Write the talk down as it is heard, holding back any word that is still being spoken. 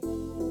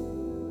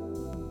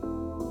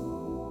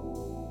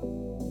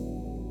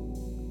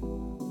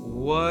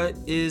What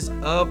is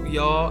up,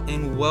 y'all,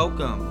 and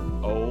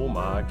welcome. Oh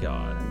my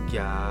God.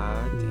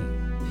 God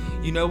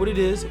damn. You know what it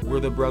is. We're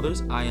the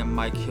brothers. I am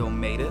Mike Hill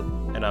Made It.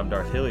 And I'm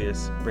Darth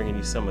Hilius, bringing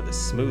you some of the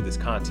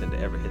smoothest content to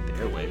ever hit the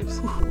airwaves.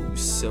 Ooh,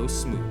 so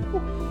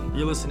smooth.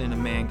 You're listening to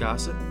Man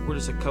Gossip. We're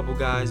just a couple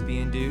guys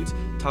being dudes,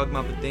 talking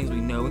about the things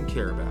we know and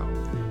care about.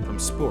 From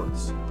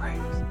sports,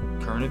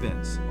 current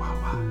events,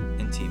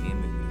 and TV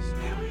and movies.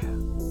 Hell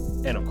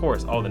yeah. And of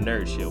course, all the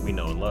nerd shit we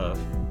know and love.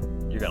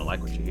 You're gonna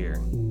like what you hear.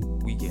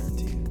 We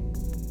guarantee it.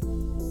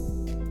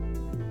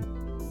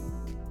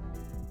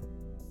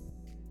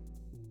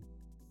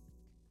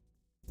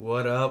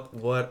 What up?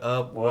 What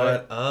up?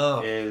 What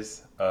up?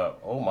 Is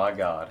up? Oh my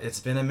God. It's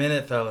been a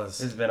minute,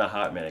 fellas. It's been a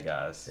hot minute,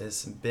 guys.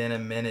 It's been a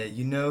minute.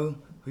 You know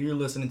who you're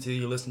listening to.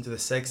 You're listening to the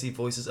sexy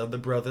voices of the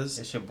brothers.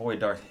 It's your boy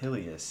Darth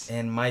Hilius.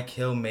 And Mike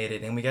Hill Made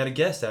It. And we got a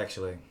guest,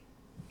 actually.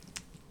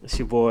 It's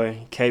your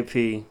boy,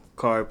 KP,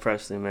 Corey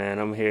Presley, man.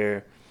 I'm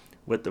here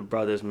with the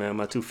brothers, man.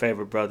 My two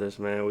favorite brothers,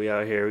 man. We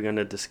out here. We're going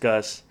to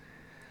discuss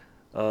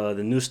the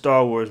new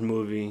Star Wars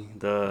movie,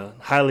 the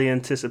highly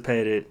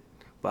anticipated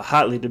but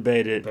hotly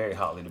debated Very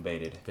hotly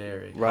debated.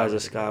 Very. Rise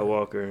of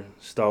Skywalker,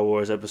 Star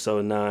Wars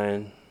Episode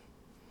 9.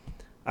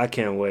 I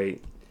can't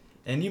wait.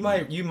 And you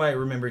might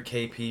remember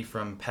KP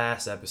from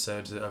past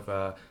episodes of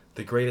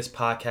the greatest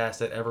podcast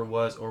that ever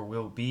was or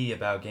will be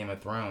about Game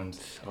of Thrones.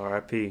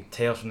 R.I.P.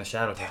 Tales from the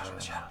Shadow Tower.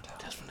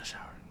 Tales from the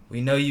Shower.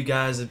 We know you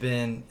guys have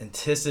been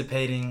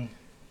anticipating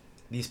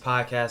these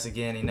podcasts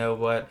again. You know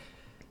what?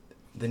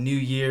 The new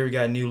year, we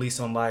got a new lease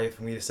on life.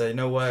 And we just say, you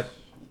know what?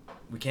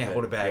 We can't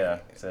hold it back. Yeah.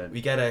 So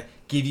We got to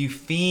give you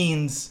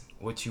fiends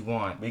what you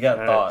want. we got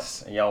Facts.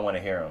 thoughts, and y'all want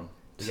to hear them.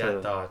 We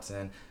got thoughts.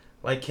 And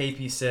like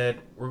KP said,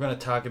 we're going to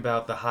talk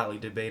about the hotly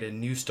debated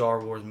new Star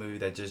Wars movie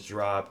that just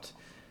dropped,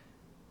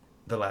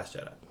 The Last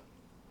Jedi.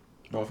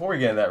 But before we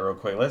get into that real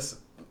quick,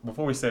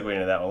 before we segue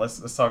into that one,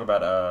 let's talk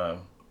about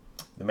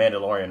The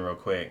Mandalorian real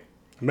quick.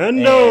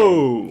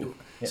 Mando!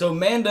 So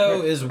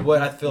Mando is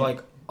what I feel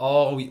like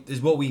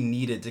is what we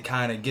needed to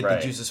kind of get Right.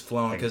 the juices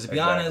flowing. Because to be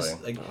Exactly.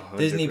 honest, like 100%.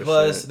 Disney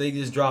Plus, they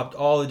just dropped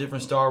all the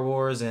different Star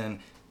Wars, and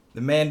the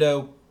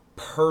Mando,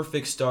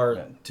 perfect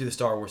start to the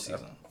Star Wars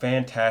season.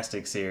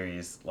 Fantastic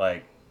series.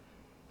 Like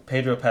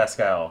Pedro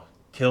Pascal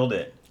killed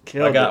it.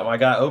 Killed My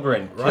guy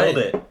Oberyn Right. killed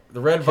it. The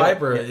Red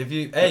Viper.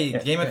 Yeah.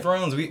 Game of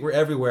Thrones, we're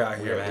everywhere out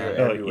here, We're man.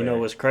 everywhere. You know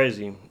what's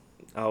crazy?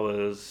 I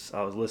was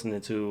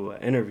listening to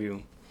an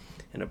interview,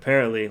 and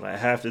apparently, like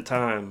half the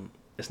time,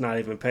 it's not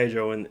even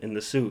Pedro in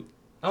the suit.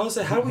 I want to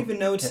say, how do we even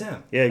know it's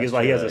him? Yeah, because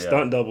like he has a That's true,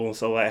 stunt double,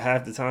 so like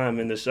half the time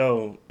in the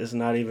show, it's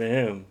not even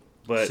him.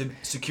 But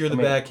Secure the I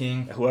mean, Bat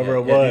King. whoever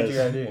it do what was, you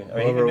gotta do. I mean,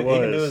 whoever he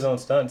can do was, his own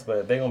stunts, but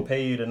if they're gonna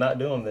pay you to not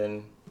do them,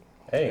 then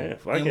hey, man,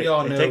 fuck And it. we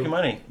all know take your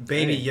money.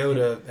 Baby Hey.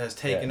 Yoda has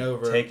taken Yeah,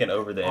 over taken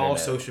over the all internet.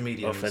 social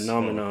media. A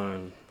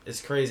phenomenon.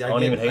 It's crazy. I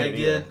don't even hate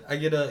it I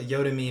get a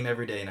Yoda meme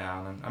every day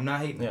now, and I'm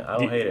not hating. Yeah, I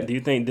don't hate it. Do you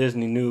think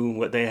Disney knew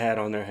what they had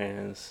on their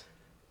hands?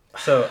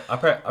 So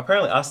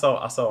apparently, I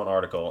saw an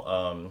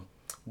article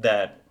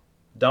that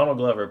Donald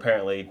Glover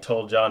apparently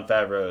told Jon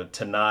Favreau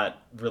to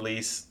not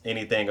release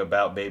anything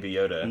about Baby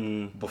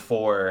Yoda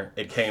before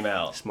it came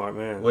out, Smart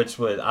man. which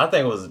I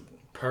think was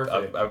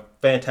Perfect. a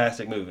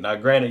fantastic move. Now,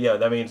 granted, yeah,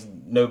 that means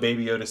no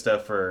Baby Yoda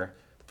stuff for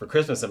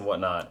Christmas and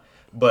whatnot,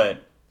 but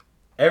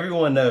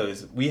everyone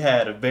knows we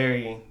had a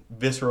very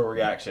visceral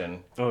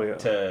reaction Oh yeah.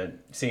 to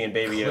seeing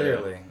Baby Yoda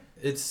Clearly,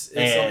 it's on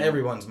And-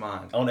 everyone's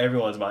mind. on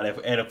everyone's mind.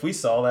 If we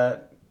saw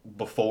that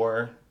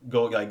before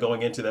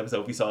going into the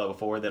episode, if we saw that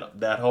before, then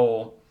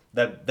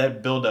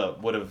that build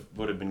up would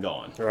have been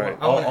gone. Right.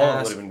 I All wanna of it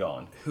ask- would have been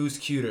gone. Who's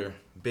cuter,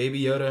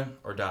 Baby Yoda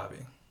or Dobby?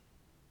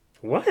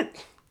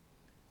 What?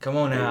 Come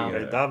on now.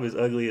 Yeah. Dobby's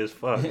ugly as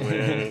fuck,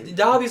 man.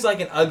 Dobby's like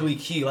an ugly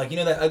cute. Like, you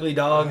know that ugly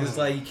dog is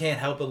like, you can't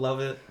help but love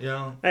it, you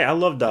know? Hey, I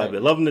love Dobby.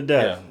 Love him to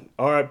death. Yeah.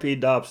 R.I.P.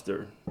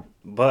 Dobster.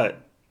 But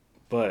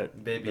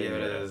Baby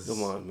Yoda is...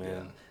 come on,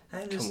 man. Yeah.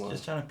 I'm Come on.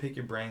 just trying to pick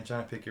your brain,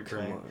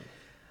 Come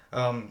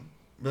on.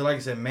 But like I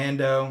said,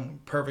 Mando,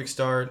 perfect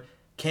start.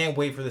 Can't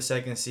wait for the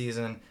second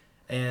season.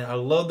 And I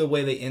love the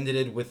way they ended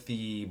it with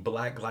the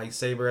black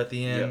lightsaber at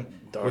the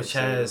end, Darth which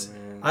has, Vader,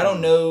 man. I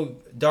don't know,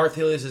 Darth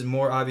Hilius is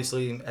more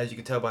obviously, as you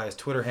can tell by his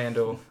Twitter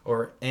handle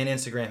and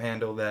Instagram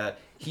handle, that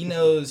he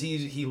knows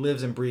he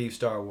lives and breathes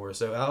Star Wars.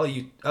 So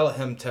I'll let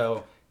him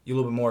tell you a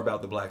little bit more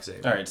about the black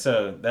saber. All right,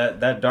 so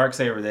that dark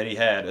saber that he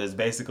had is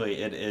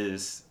basically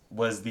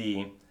was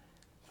the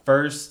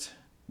first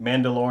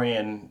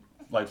Mandalorian,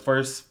 like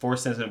first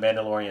Force sensitive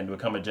Mandalorian to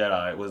become a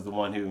Jedi. Was the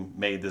one who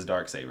made this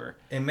dark saber.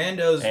 And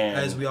Mandos, And-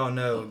 as we all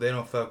know, they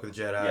don't fuck with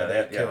Jedi. Yeah,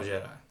 they they- kill yeah.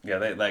 Jedi. Yeah,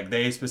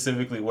 they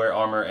specifically wear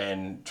armor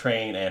and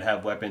train and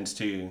have weapons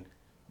to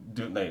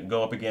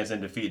go up against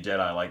and defeat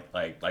Jedi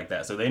like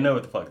that. So they know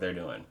what the fuck they're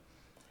doing.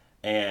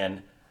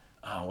 And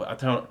I'm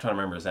trying to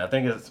remember his name.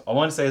 I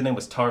want to say his name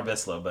was Tar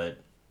Vizsla, but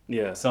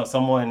Yeah.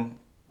 someone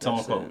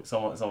That's quote, it.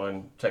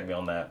 someone check me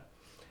on that.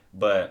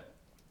 But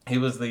he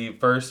was the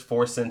first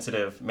Force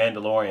sensitive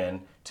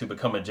Mandalorian to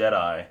become a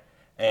Jedi,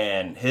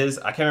 and I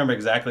can't remember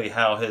exactly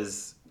how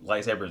his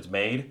lightsaber is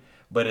made,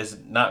 but it's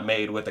not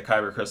made with the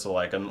kyber crystal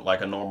like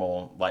a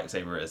normal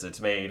lightsaber is.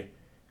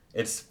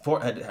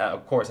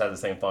 Of course has the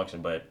same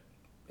function, but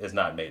it's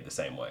not made the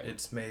same way.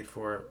 It's made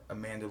for a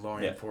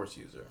Mandalorian Force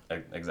user.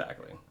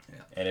 Exactly.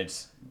 Yeah. And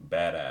it's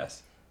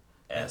badass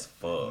as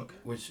fuck.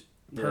 Which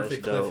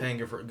perfect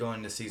cliffhanger for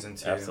going to season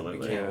 2.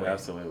 Absolutely.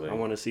 Absolutely. I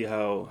want to see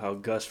how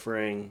Gus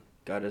Fring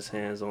got his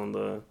hands on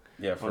the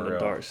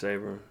dark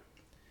saber.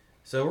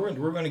 So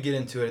we're going to get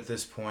into it at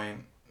this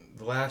point.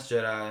 The Last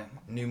Jedi,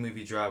 new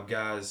movie drop,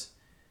 guys.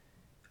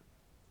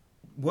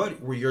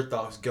 What were your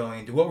thoughts going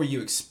into? What were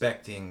you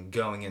expecting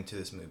going into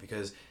this movie?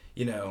 Because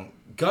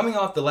coming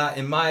off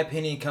in my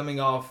opinion, coming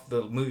off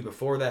the movie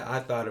before that, I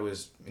thought it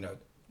was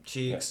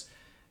cheeks.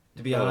 Yeah.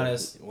 To be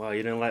honest. Wow,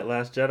 you didn't like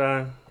Last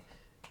Jedi?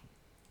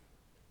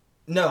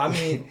 No, I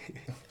mean,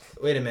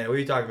 wait a minute. What are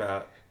you talking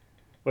about?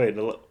 Wait,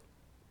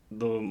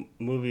 the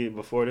movie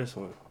before this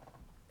one.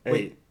 Hey.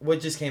 Wait, what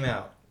just came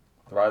out?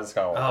 The Rise of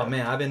Skywalker. Oh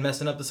man, I've been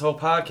messing up this whole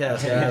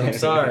podcast, guys. I'm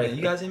sorry.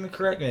 You guys didn't even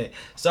correct me.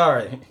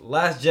 Sorry.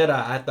 Last Jedi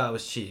I thought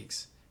was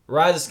cheeks.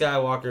 Rise of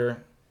Skywalker,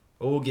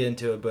 we'll get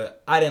into it,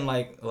 but I didn't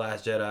like The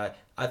Last Jedi.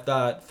 I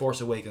thought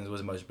Force Awakens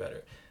was much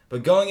better.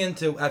 But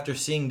after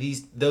seeing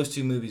those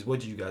two movies, what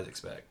did you guys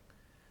expect?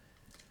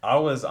 I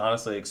was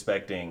honestly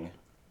expecting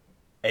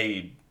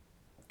I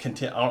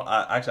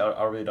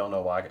really don't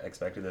know why I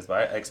expected this,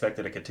 but I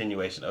expected a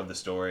continuation of the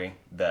story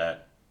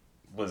that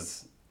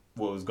was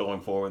what was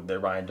going forward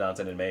that Rian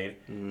Johnson had made.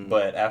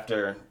 But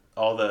after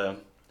all the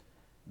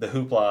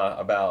hoopla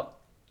about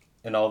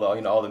and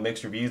all the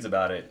mixed reviews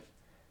about it,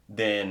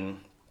 then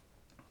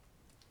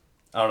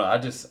I don't know. I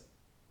just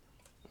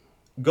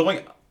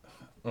going.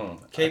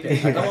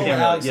 KP, I'm on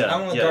Alex.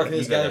 I'm on Darth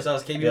Vader's Gather's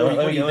house. KP,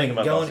 what do you think?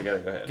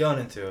 Going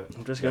into it.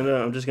 I'm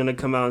just gonna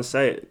come out and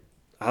say it.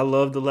 I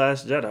love The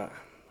Last Jedi.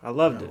 I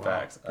loved it.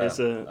 Facts. I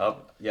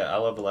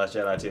love The Last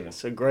Jedi too.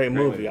 It's a great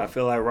movie. I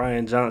feel like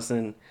Rian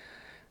Johnson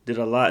did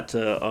a lot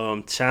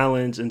to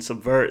challenge and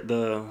subvert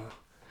the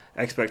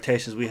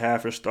expectations we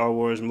have for Star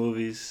Wars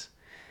movies,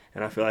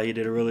 and I feel like he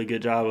did a really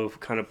good job of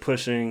kind of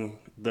pushing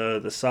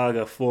the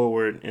saga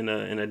forward in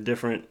a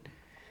different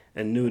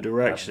and new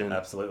direction.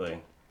 Absolutely,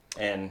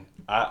 and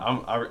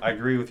I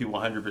agree with you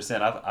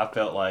 100%. I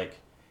felt like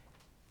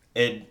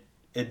it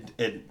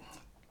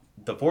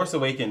The Force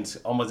Awakens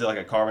almost did like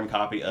a carbon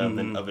copy of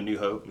A New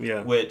Hope,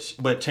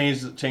 but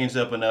changed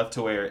up enough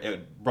to where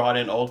it brought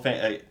in old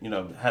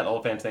had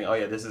old fans saying, "Oh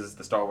yeah, this is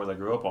the Star Wars I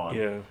grew up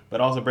on."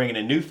 But also bringing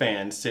in new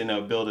fans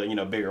to build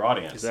a bigger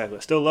audience. Exactly,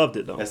 I still loved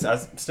it though. I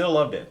still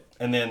loved it.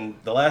 And then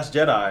The Last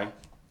Jedi,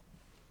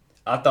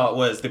 I thought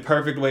was the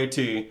perfect way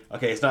to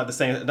it's not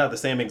the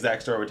same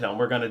exact story we're telling.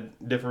 We're gonna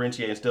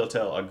differentiate and still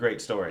tell a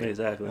great story.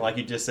 Exactly. And like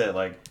you just said,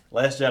 like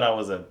Last Jedi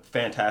was a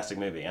fantastic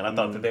movie, and I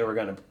thought that they were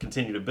gonna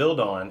continue to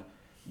build on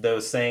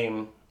those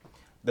same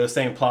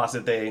plots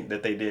that they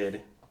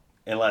did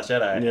in Last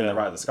Jedi and The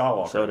Rise of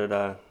Skywalker. So did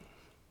I.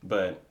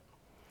 But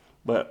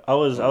I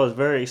was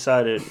very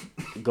excited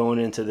going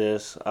into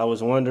this. I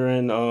was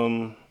wondering.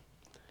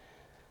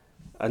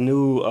 I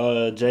knew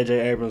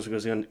J.J. Abrams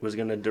was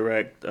gonna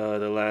direct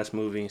the last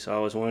movie, so I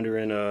was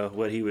wondering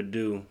what he would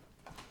do.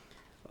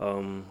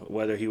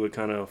 Whether he would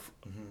kind of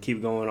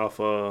keep going off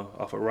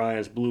of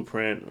Ryan's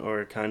blueprint,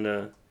 or kind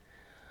of,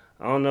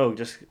 I don't know,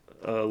 just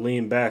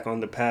lean back on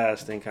the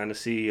past and kind of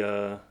see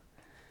what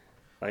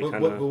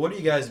do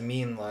you guys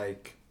mean,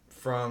 like,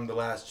 from The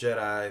Last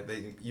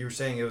Jedi? You were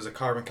saying it was a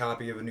carbon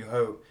copy of A New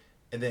Hope,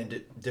 and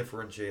then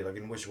differentiate, like,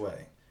 in which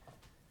way?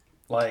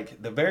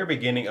 Like, the very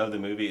beginning of the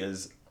movie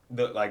is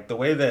the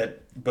way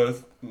that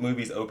both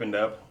movies opened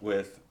up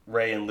with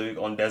Rey and Luke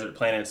on desert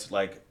planets,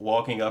 like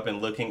walking up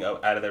and looking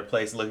up out of their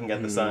place, looking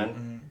at the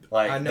sun.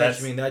 Like, I know what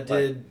you mean.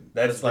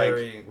 That's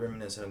very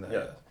reminiscent of that.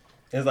 Yeah.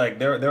 It's like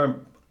there were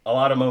a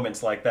lot of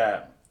moments like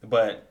that,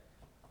 but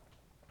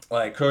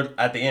like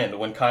at the end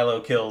when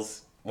Kylo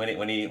kills when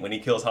he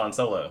kills Han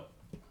Solo,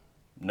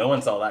 no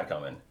one saw that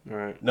coming.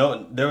 Right.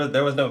 No,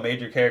 there was no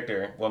major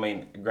character. Well, I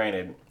mean,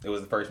 granted, it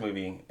was the first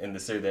movie in the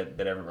series that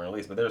ever been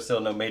released, but there was still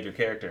no major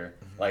character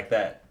like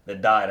that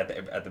died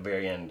at the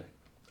very end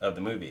of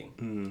the movie.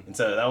 And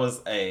so that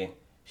was a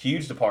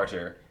huge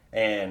departure.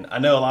 And I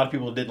know a lot of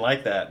people didn't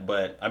like that,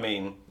 but I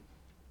mean,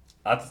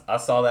 I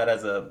saw that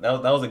as that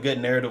was a good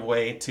narrative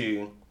way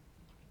to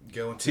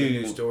go into a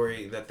new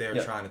story that they're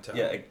trying to tell.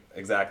 Yeah,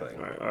 exactly.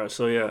 All right.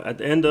 So at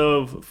the end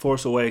of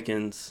Force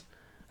Awakens,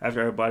 after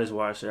everybody's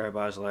watched it,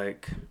 everybody's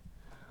like,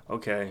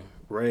 okay,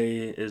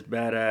 Rey is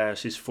badass.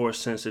 She's Force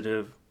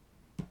sensitive.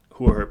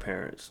 Who are her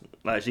parents?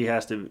 Like, she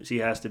has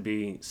to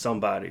be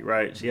somebody,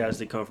 right? She has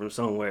to come from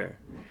somewhere.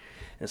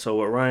 And so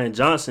what Rian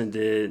Johnson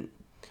did,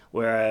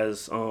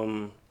 whereas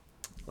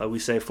like we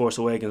say Force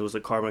Awakens was a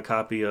carbon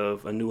copy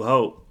of A New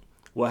Hope,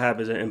 what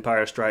happens in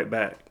Empire Strikes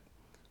Back?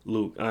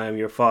 Luke, I am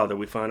your father.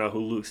 We find out who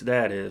Luke's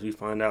dad is. We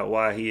find out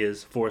why he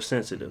is Force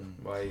sensitive.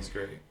 Why he's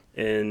great.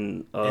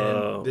 In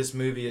this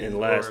movie, in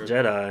Last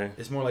Jedi,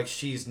 it's more like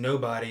she's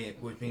nobody,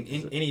 which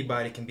means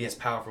anybody can be as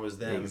powerful as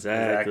them.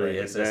 Exactly.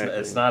 It's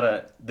not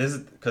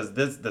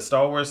the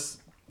Star Wars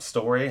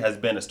story has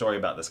been a story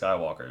about the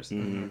Skywalkers.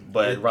 Mm-hmm.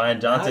 But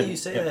Ryan Johnson. Now you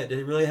say that,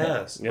 it really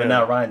has. But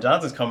now Ryan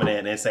Johnson's coming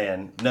in and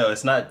saying, no,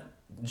 it's not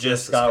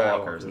just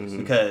Skywalkers. Mm-hmm.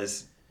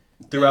 Because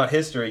throughout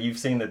history, you've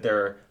seen that there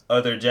are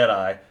other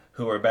Jedi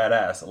who are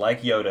badass,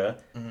 like Yoda,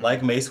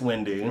 like Mace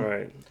Windu,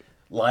 Right.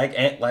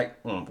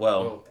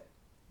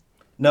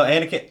 no,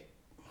 Anakin.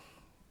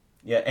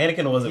 Yeah,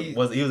 Anakin was a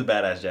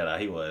badass Jedi.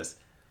 He was.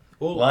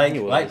 Well, Like He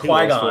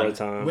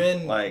Qui-Gon.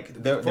 when Like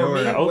there for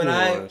me,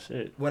 were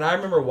when I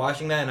remember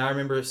watching that, and I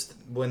remember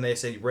when they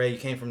say, Rey, you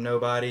came from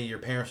nobody, your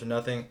parents are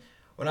nothing.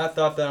 When I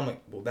thought that, I'm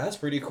like, well, that's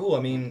pretty cool. I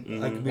mean,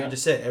 like we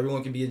just said,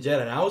 everyone can be a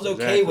Jedi, and I was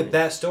okay with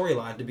that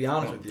storyline. To be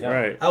honest with you,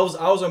 Right. I was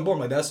on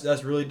board. I'm like,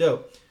 that's really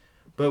dope.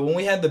 But when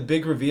we had the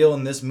big reveal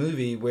in this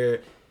movie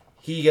where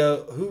he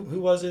who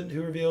was it?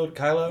 Who revealed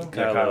Kylo?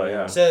 Kylo,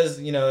 yeah.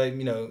 Says, you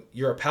know,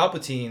 you're a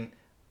Palpatine.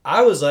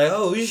 I was like,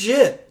 oh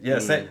shit. Yeah,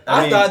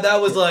 I thought that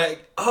was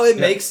like, oh, it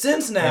makes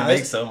sense now. It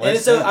makes so much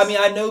sense. sense. I mean,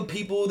 I know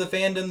people, the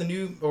fandom,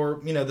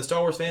 the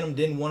Star Wars fandom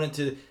didn't want it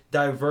to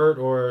divert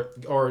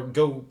or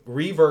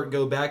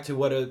go back to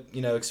what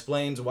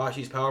explains why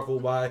she's powerful,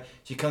 why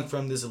she comes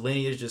from this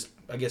lineage, just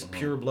I guess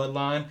pure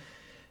bloodline,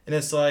 and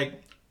it's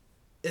like.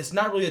 It's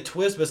not really a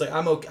twist, but it's like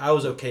I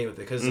was okay with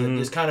it because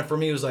it's kind of for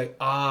me it was like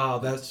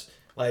that's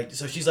like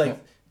so she's like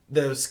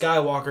the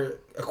Skywalker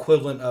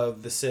equivalent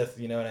of the Sith,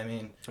 you know what I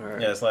mean? Right.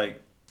 Yeah, it's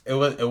like it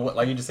was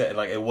like you just said,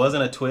 like it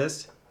wasn't a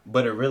twist,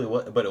 but it really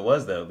was. But it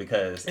was though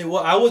because I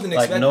wasn't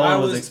like, expecting. no one I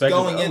was was expecting,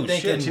 going in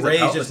thinking shit,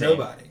 Rey's just Palpatine.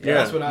 nobody. Yeah.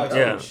 That's what I was.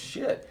 Yeah. Oh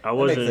shit! I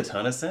wasn't- That makes a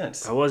ton of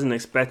sense. I wasn't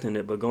expecting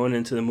it, but going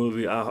into the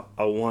movie, I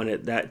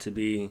wanted that to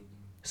be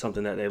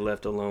something that they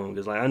left alone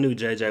because like I knew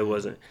JJ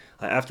wasn't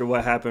like after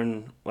what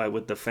happened like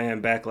with the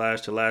fan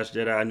backlash to Last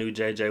Jedi, I knew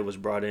JJ was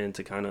brought in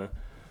to kind of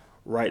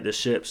right the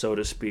ship, so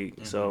to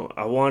speak. So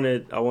I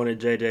wanted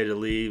JJ to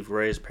leave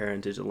Rey's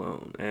parentage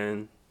alone,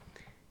 and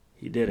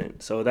he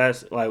didn't. So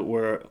that's like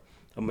where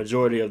a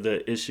majority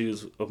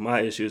of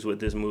my issues with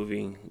this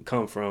movie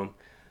come from.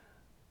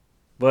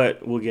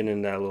 But we'll get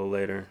into that a little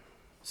later.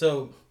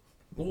 So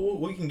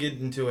we can get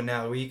into it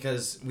now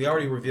because we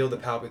already revealed the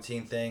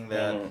Palpatine thing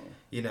that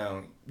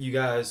you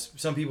guys,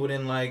 some people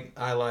didn't like.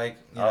 I like.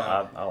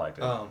 I liked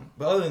it.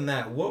 But other than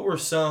that, what were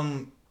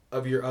some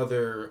of your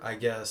other, I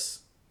guess,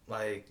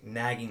 like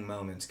nagging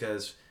moments?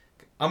 Because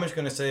I'm just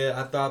gonna say it.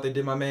 I thought they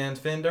did my man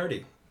Finn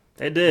dirty.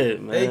 They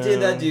did, man. They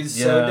did that dude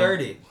so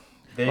dirty.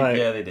 They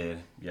did.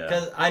 Yeah.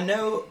 Because I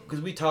know,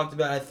 because we talked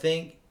about, I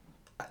think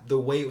the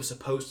way it was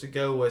supposed to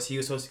go was he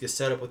was supposed to get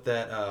set up with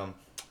that.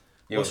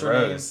 What's her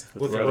Rose.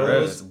 name? With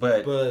Rose. Rose.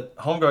 But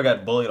Homegirl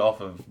got bullied off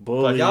of.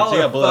 Bullied. Y'all she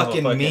got are bullied off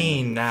of fucking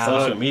mean now.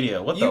 Social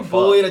media. What the You fuck?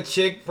 bullied a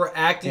chick for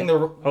acting the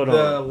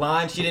on.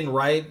 line she didn't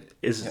write.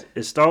 Is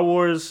Star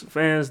Wars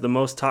fans the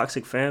most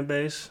toxic fan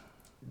base?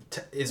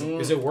 Is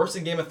it worse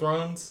than Game of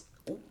Thrones?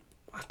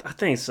 I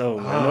think so,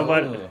 man.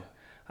 Nobody.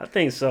 I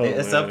think so.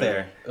 It's man. up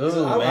there.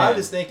 Ooh, I man. was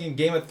just thinking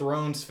Game of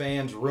Thrones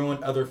fans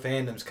ruined other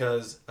fandoms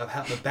because of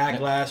how the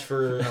backlash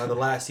for the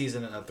last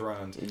season of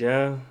Thrones.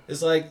 Yeah.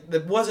 It's like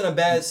it wasn't a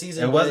bad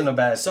season. It wasn't a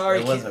bad. Sorry,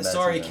 it wasn't a bad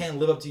sorry, season. can't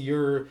live up to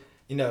your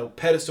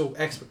pedestal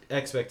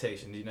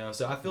expectations.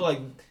 So I feel like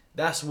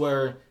that's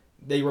where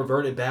they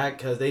reverted back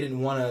because they didn't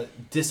want to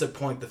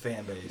disappoint the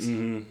fan base.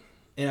 Mm-hmm.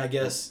 And I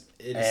guess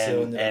it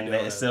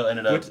still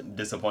ended up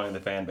disappointing the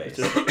fan base.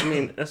 I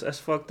mean, that's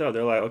fucked up.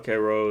 They're like, okay,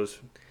 Rose,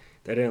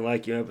 they didn't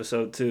like you in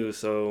episode 2,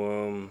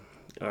 so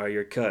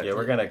you're cut. Yeah,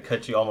 we're gonna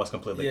cut you almost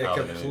completely out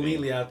of the movie.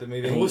 completely out the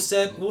movie. We'll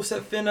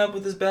set Finn up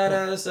with this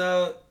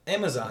badass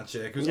Amazon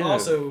chick who's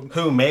also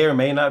who may or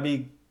may not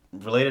be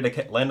related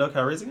to Lando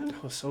Calrissian.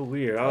 That was so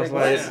weird. I was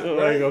Like, like,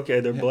 right?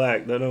 okay, they're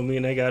black. That don't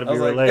mean they gotta be I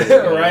was like,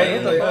 related. right?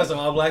 It's like, oh, so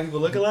all black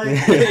people look alike.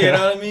 You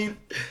know what I mean?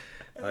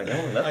 Like,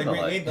 Like we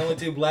ain't the only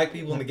two black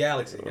people in the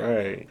galaxy.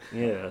 Right.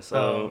 Yeah.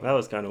 So that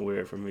was kind of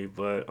weird for me,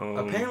 but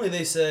Apparently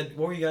they said,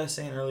 what were you guys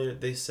saying earlier?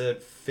 They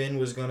said Finn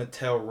was going to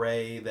tell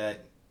Rey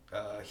that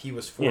he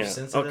was force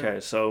sensitive.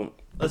 Okay, so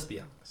let's be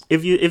honest.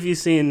 If you've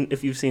seen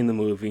the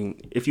movie,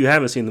 if you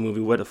haven't seen the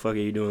movie, what the fuck are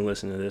you doing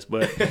listening to this?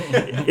 But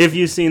if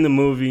you've seen the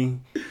movie,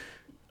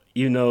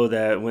 you know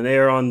that when they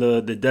are on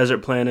the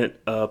desert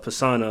planet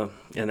Pisana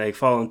and they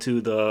fall into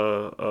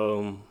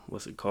the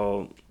what's it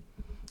called,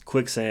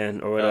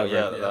 quicksand or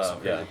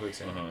whatever.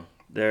 Quicksand. Mm-hmm.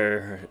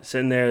 They're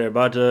sitting there. They're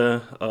about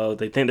to.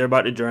 They think they're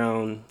about to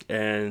drown,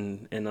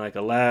 and in like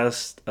a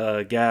last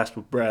gasp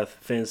of breath,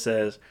 Finn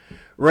says,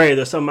 "Rey,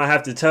 there's something I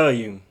have to tell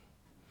you."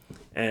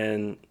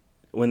 And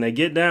when they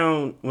get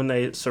down, when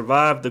they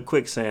survive the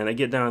quicksand, they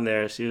get down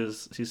there. She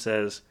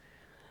says,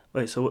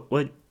 "Wait, so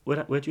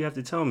what you have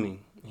to tell me?"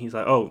 He's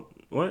like, "Oh,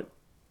 what?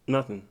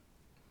 Nothing."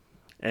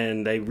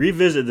 And they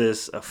revisit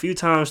this a few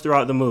times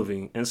throughout the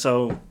movie, and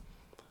so.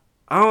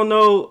 I don't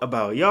know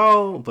about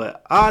y'all,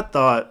 but I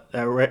thought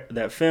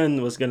that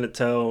Finn was going to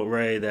tell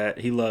Rey that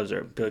he loves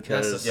her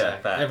because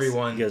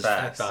everyone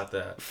thought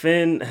that.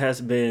 Finn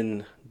has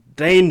been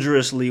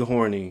dangerously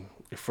horny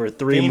for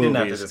 3 movies.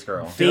 After this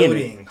girl.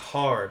 Fiending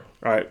hard.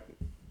 All right.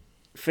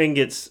 Finn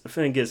gets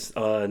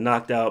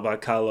knocked out by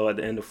Kylo at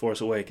the end of Force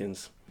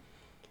Awakens.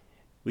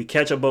 We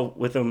catch up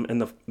with him in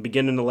the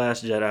beginning of The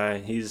Last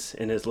Jedi. He's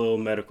in his little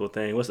medical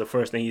thing. What's the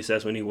first thing he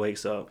says when he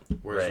wakes up?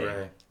 Where's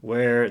Rey?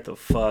 Where the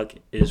fuck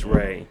is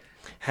Rey?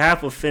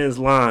 Half of Finn's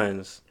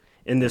lines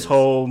in this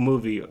whole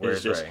movie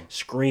is just Rey?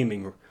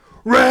 screaming,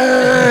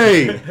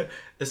 Rey!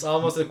 It's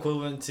almost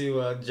equivalent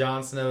to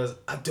Jon Snow's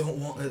 "I don't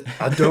want it."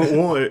 I don't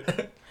want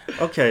it.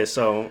 Okay,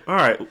 so all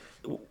right,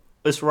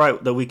 it's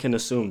right that we can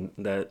assume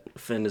that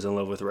Finn is in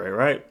love with Rey,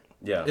 right?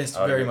 Yeah, It's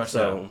I very agree. much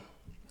so.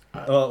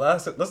 Well,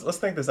 let's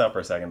think this out for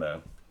a second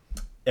though.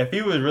 If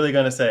he was really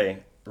gonna say,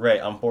 "Rey,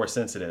 I'm force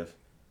sensitive,"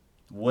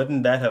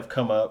 wouldn't that have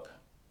come up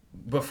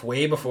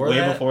Way before way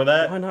that? before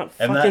that? Why not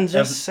And fucking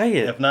just say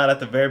it? If not at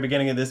the very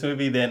beginning of this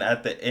movie, then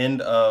at the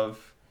end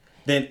of,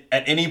 then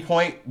at any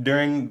point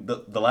during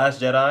the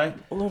Last Jedi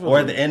or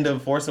at the end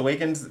of Force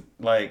Awakens,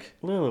 like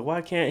Literally,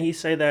 why can't he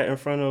say that in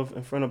front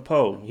of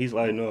Poe? He's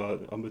like, no,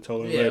 I'm gonna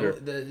tell him Yeah, later.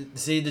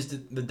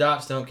 just the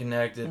dots don't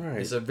connect. Right.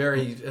 It's a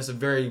very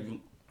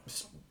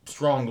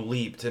strong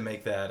leap to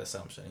make that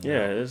assumption. you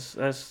Yeah, know?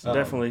 that's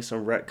definitely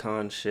some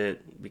retcon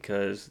shit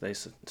because they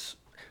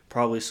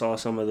probably saw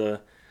some of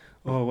the,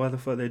 why the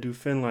fuck they do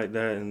Finn like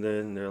that, and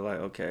then they're like,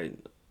 okay,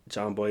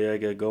 John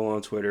Boyega, go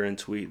on Twitter and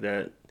tweet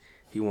that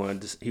he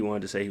wanted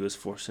to say he was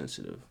force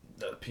sensitive.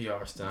 The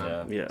PR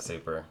stunt. Yeah.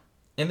 super.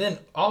 And then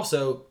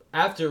also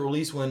after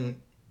release,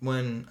 when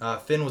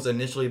Finn was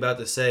initially about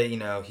to say,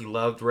 he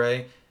loved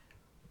Rey,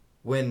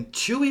 when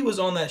Chewie was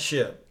on that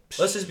ship.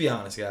 Let's just be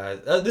honest, guys.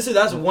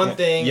 That's one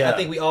thing I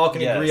think we all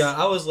can agree on.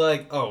 I was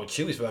like, oh,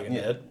 Chewie's fucking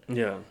dead.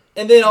 Yeah.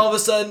 And then all of a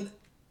sudden,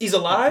 he's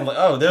alive. I'm like,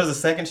 oh, there's a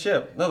second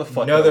ship. No, the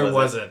fuck. No, there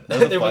wasn't. wasn't. No,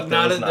 the There was fuck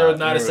not. There was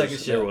not a second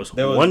ship. There was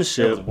There was one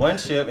ship. There was one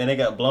ship, and it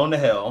got blown to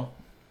hell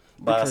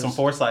by Because- some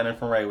force lightning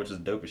from Rey, which is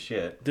dope as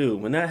shit.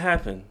 Dude, when that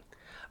happened,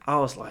 I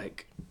was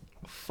like,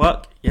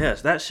 fuck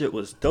yes, that shit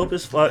was dope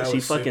as fuck. That She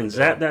was fucking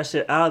super zapped dope. that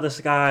shit out of the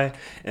sky.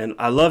 And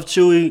I love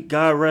Chewie.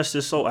 God rest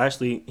his soul.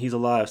 Actually, he's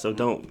alive, so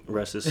don't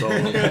rest his soul.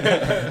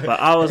 But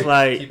I was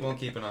like, Keep on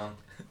keeping on.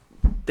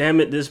 damn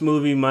it, this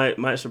movie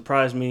might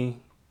surprise me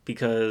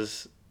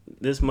because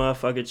this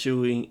motherfucker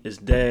Chewie is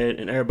dead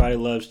and everybody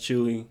loves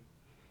Chewie.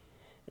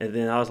 And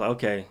then I was like,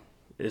 okay,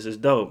 this is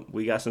dope.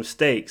 We got some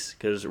stakes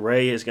because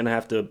Rey is going to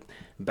have to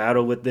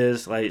battle with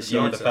this. Like, You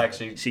know, the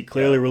fact she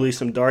clearly released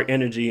some dark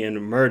energy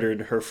and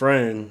murdered her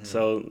friend.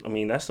 So, I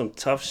mean, that's some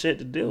tough shit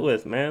to deal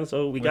with, man.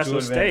 So we got some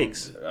Which would have been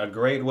stakes. A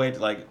great way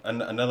to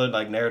another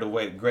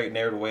great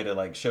narrative way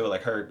to show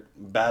her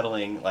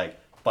battling,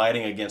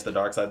 fighting against the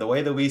dark side. The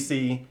way that we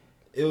see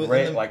It was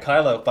Rey,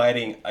 Kylo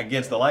fighting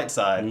against the light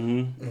side,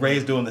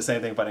 Rey's doing the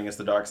same thing fighting against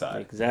the dark side.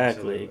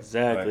 Exactly.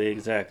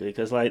 Right.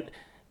 Because,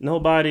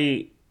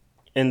 nobody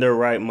in their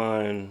right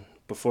mind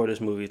before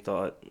this movie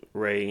thought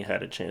Rey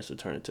had a chance to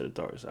turn into the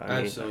dark side. I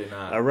mean, Absolutely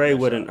not. Rey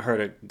wouldn't hurt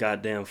a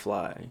goddamn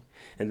fly.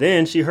 And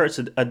then she hurts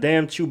a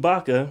damn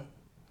Chewbacca,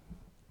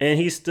 and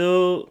he's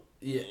still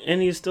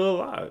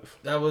alive.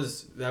 That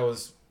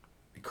was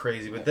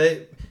crazy, but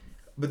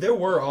there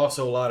were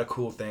also a lot of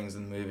cool things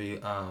in the movie.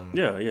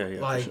 Yeah.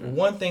 Like for sure.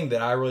 one thing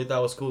that I really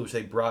thought was cool, which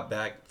they brought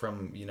back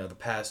from the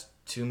past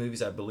two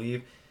movies, I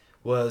believe,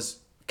 was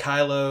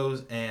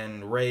Kylo's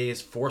and Rey's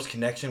Force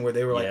connection, where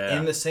they were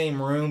in the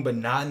same room but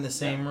not in the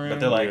same room. But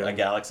they're a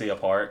galaxy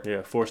apart.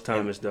 Yeah, Force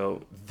time is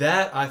dope.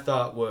 That I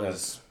thought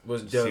was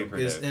dope. super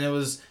dope.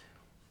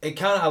 And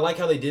I like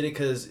how they did it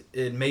because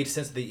it made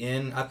sense at the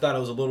end. I thought it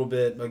was a little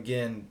bit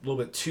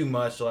too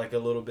much, a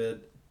little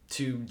bit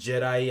too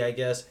Jedi-y, I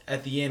guess,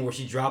 at the end where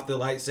she dropped the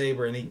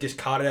lightsaber and he just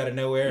caught it out of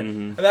nowhere. I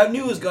mean, I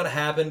knew it was going to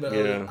happen, but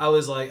I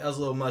was a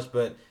little much.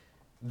 But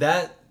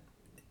that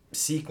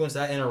sequence,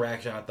 that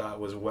interaction, I thought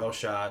was well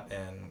shot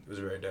and it was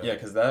very dope. Yeah,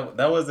 because that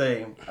was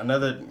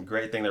another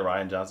great thing that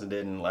Rian Johnson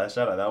did in Last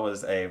Jedi. That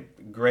was a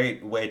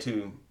great way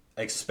to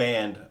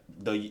expand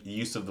the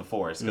use of the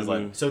Force.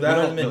 Because So that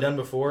hasn't been done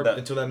before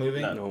until that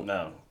movie?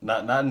 No,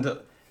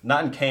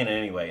 not in canon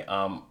anyway.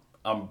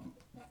 I'm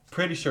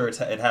pretty sure it's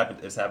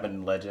happened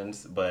in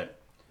Legends, but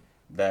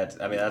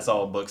that's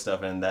all book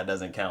stuff, and that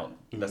doesn't count.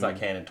 That's not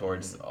canon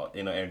towards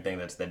everything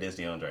that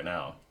Disney owns right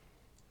now.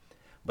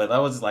 But that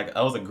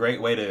was a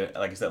great way to,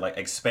 like I said,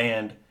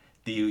 expand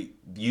the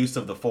use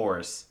of the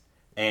Force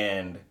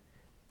and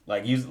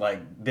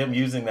them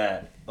using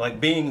that,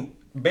 being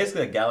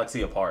basically a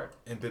galaxy apart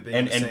and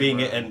being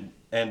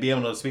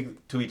able to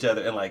speak to each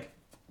other and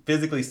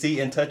physically see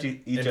and touch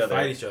each other,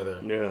 fight each other.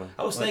 Yeah.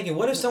 I was thinking,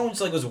 what if someone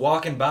just was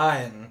walking by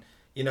and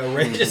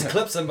Rey just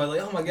clips somebody?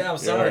 Oh my god, I'm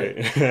sorry.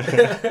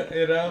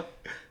 Right.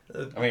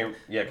 I mean,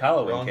 yeah,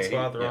 Kylo Wrong wouldn't care.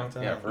 spot, the wrong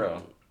time. Yeah, for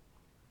real.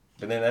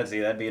 But then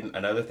that'd be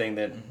another thing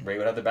that Rey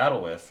would have to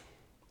battle with.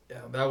 Yeah,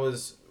 that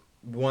was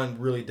one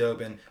really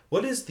dope. And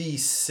what is the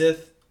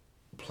Sith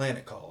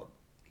planet called?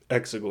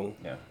 Exegol.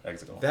 Yeah,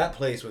 Exegol. That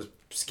place was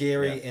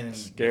scary and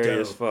Scary dope.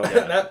 as fuck.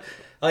 That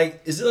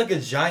is it a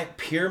giant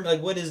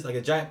pyramid? What is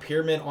a giant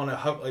pyramid on a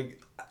hub? I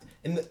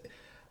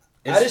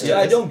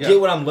don't get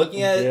what I'm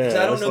looking at because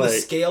I don't know the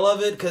scale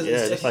of it because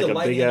it's just like a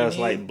big ass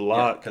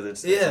block.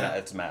 Because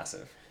it's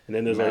massive. And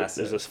then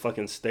there's a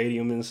fucking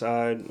stadium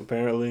inside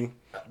apparently.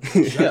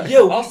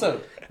 Yo,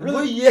 Also,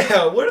 really,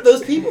 where do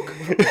those people come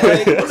from?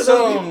 Like, where do those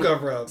people come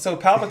from? so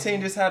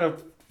Palpatine just had a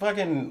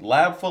fucking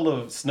lab full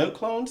of Snoke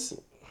clones.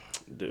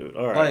 Dude,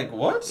 all right. Like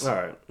what? All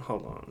right,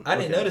 hold on. I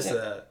didn't Okay. notice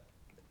that.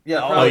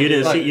 Yeah. Oh, you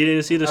didn't like- see? You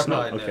didn't see the I snow?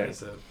 probably Okay.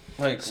 noticed it.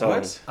 Like So-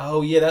 what?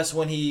 Oh yeah, that's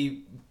when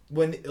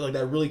like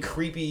that really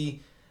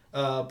creepy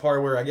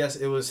part where I guess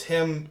it was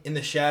him in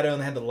the shadow and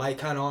they had the light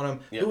kind of on him.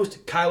 Yeah. Who was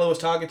Kylo was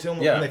talking to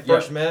him Yeah, when they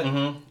first yeah. met?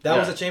 Mhm. That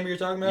was Yeah. the chamber you're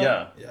talking about.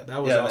 Yeah.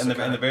 That was Yeah, also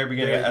in the very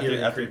beginning, after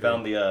he creepy.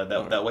 found the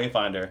that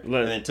Wayfinder, and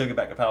then took it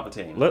back to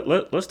Palpatine.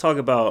 Let's talk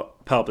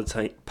about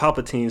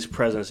Palpatine's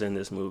presence in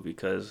this movie,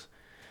 because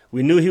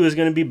we knew he was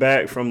going to be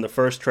back from the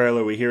first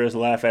trailer. We hear his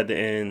laugh at the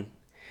end,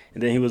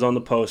 and then he was on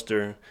the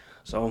poster.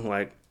 So I'm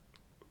like,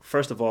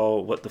 first of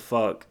all, what the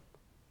fuck?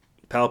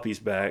 Palpy's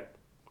back.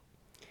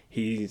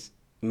 He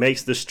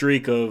makes the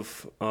streak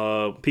of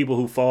people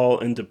who fall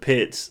into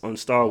pits on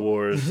Star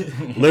Wars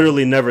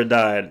literally never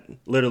died.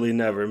 Literally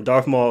never.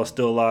 Darth Maul is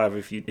still alive.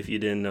 If you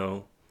didn't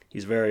know,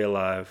 he's very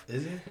alive.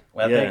 Is he?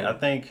 Well, Yeah. I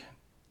think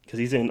Because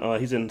he's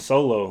in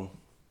Solo,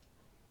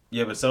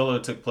 yeah, but Solo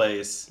took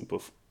place.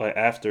 like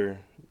after.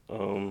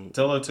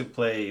 Solo took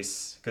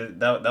place because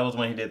that was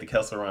when he did the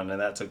Kessel Run, and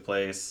that took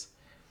place.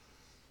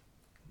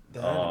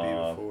 That had to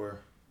be before.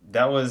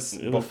 That was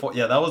It was- before.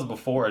 Yeah, that was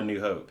before A New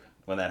Hope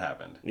when that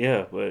happened,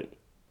 Yeah, but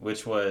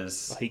which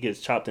was. he gets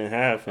chopped in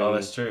half in Oh,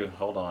 that's true.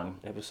 Hold on,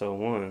 episode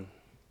 1.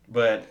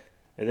 but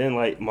And then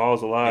like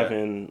Maul's alive Yeah.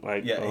 in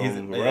like yeah, he's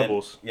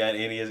Rebels. Yeah, and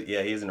he is.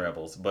 Yeah, he's in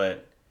Rebels,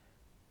 but.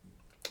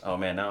 Oh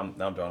man, now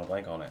I'm drawing a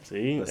blank on it.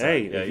 See, Listen, hey,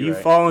 yeah, if you're you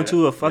right. fall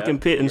into Yeah, a fucking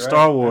yeah, pit in you're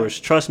Star right. Wars,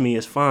 trust me,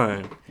 it's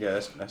fine. Yeah,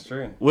 that's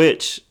true.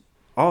 Which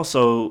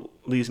also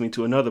leads me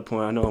to another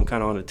point. I know I'm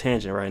kind of on a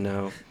tangent right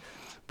now,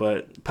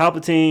 but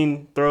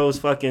Palpatine throws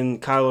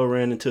fucking Kylo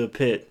Ren into a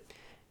pit.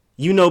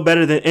 You know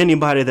better than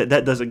anybody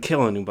that doesn't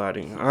kill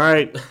anybody, all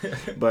right?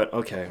 But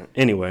okay,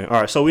 anyway, all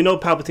right. So we know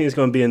Palpatine's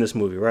going to be in this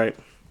movie, right?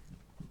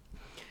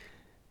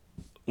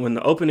 When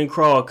the opening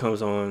crawl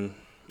comes on,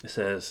 it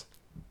says,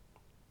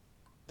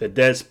 "The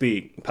dead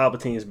speak.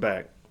 Palpatine's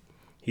back."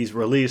 He's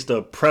released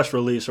a press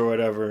release or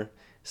whatever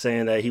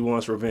saying that he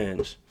wants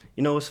revenge.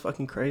 You know what's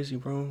fucking crazy,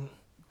 bro?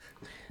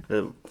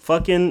 The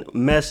fucking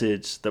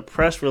message, the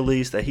press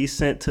release that he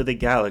sent to the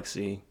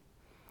galaxy,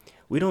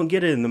 we don't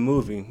get it in the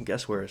movie.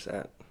 Guess where it's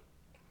at?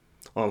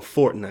 On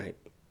Fortnite.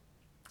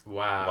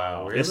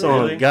 Wow. Really? It's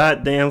on Really?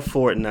 goddamn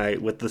Fortnite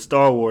with the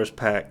Star Wars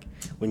pack.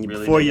 When you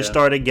Really, before you nigga?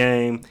 start a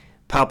game,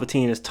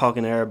 Palpatine is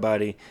talking to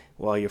everybody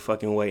while you're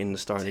fucking waiting to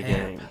start the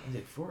Damn. game.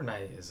 Dude,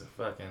 Fortnite is a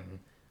fucking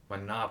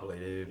monopoly,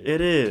 dude.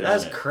 It is.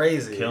 That's Killing it.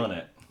 crazy. Killing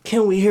it.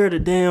 Can we hear the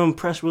damn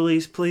press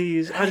release,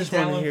 please? I just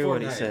want to download hear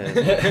what he Fortnite.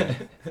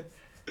 said.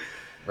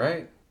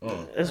 Right?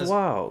 It's That's-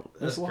 wild.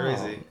 That's It's wild.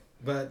 crazy.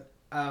 But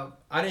I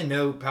didn't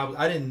know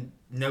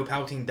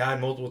Palpatine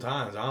died multiple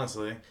times.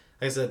 Honestly, like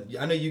I said,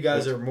 I know you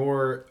guys are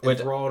more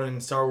enthralled in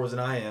Star Wars than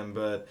I am,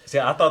 but See,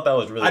 I thought that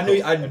was really. I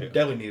knew cool. I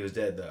definitely knew he was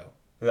dead though.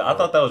 I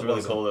thought that was really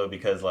Wasn't. cool though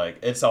because like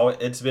it's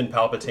been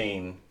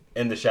Palpatine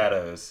in the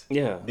shadows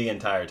Yeah. the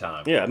entire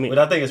time. Yeah, I mean- but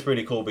I think it's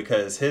pretty cool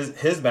because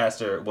his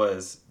master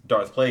was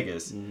Darth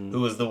Plagueis, Mm-hmm.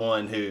 who was the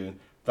one who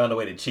found a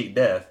way to cheat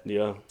death.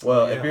 Yeah.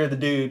 Well, Yeah. if you're the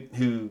dude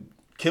who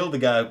killed the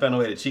guy who found a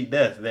way to cheat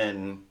death,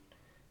 then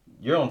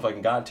you're on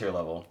fucking God tier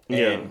level.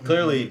 Yeah. And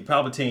clearly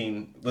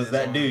Palpatine was He's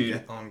that on-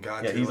 dude. on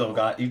God Yeah, tier he's on level.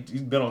 God. He's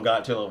been on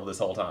God tier level this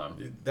whole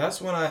time.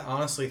 That's when I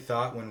honestly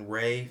thought when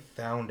Rey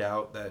found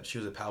out that she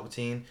was a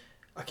Palpatine.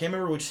 I can't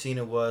remember which scene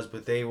it was,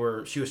 but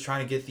she was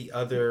trying to get the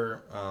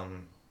other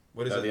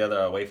what is it? The other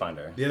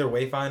Wayfinder. The other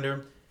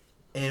Wayfinder,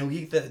 and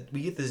we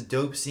get this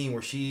dope scene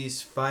where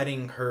she's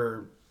fighting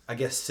her, I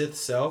guess, Sith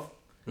self,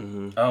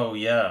 Oh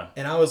yeah.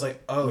 and I was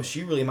like, oh,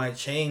 she really might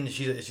change.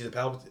 She's a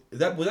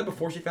Palpatine. Was that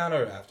before she found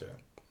out or after?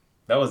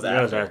 That was Yeah,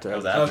 it was after. after. That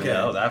was after. Okay. Yeah,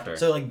 that was after.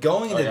 So like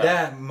going Oh, into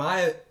yeah. that,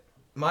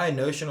 my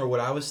notion or what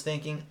I was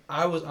thinking,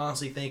 I was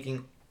honestly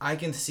thinking I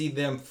can see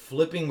them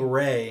flipping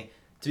Rey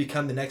to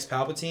become the next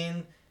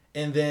Palpatine,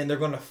 and then they're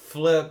going to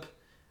flip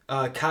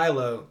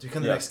Kylo to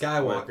become the Yeah. next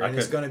Skywalker, I and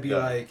it's could- going to be yeah.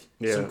 like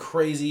Yeah. some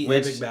crazy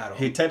Which epic battle.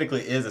 he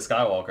technically is a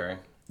Skywalker.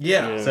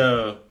 yeah. Yeah.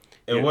 So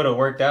it Yeah. would have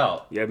worked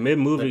out. Yeah, mid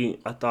movie,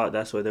 I thought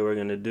that's what they were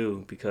gonna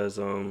do because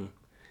and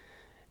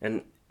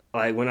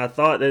like when I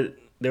thought that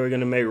they were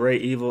gonna make Rey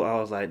evil, I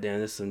was like, damn,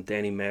 this is some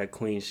Danny Mad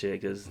Queen shit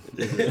because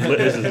this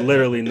is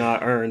literally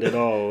not earned at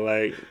all.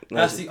 Like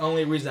That's the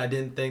only reason I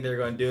didn't think they were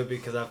going to do it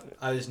because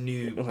I just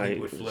knew people like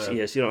would flip.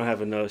 yeah, she don't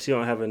have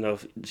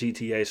enough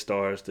GTA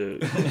stars to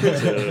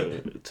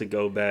to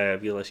go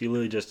bad. You know, she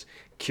literally just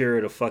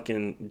cured a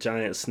fucking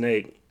giant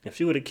snake. If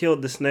she would have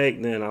killed the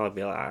snake, then I would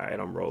be like, all right,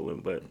 I'm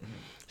rolling. But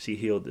she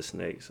healed the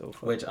snake, so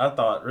fuck. Which I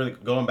thought, really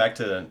going back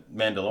to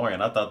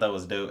Mandalorian, I thought that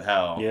was dope.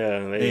 How Yeah,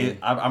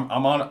 I'm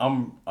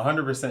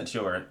 100%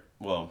 sure.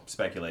 Well,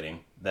 speculating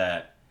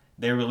that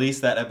they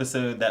released that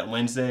episode that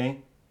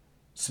Wednesday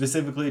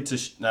specifically to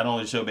not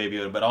only show Baby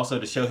Yoda, but also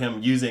to show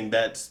him using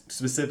that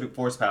specific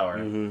force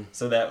power,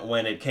 so that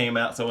when it came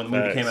out, so when the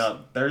movie Facts. came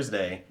out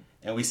Thursday,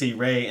 and we see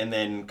Rey and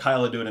then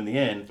Kylo do it in the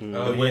end,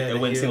 Oh, it yeah,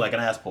 wouldn't the seem like an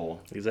ass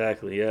pull.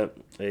 Exactly. Yep.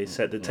 They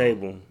set the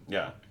table.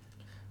 Yeah.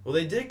 Well,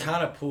 they did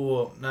kind of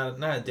pull not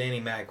a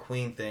Danny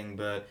McQueen thing,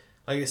 but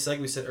like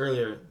we said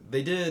earlier,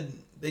 they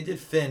did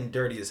Finn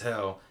dirty as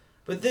hell.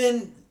 But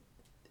then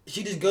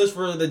she just goes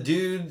for the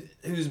dude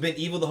who's been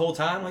evil the whole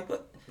time. Like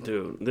what?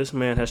 Dude, this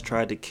man has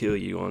tried to kill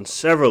you on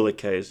several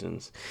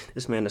occasions.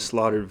 This man has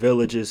slaughtered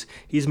villages.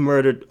 He's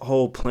murdered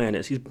whole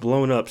planets. He's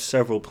blown up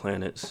several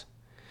planets.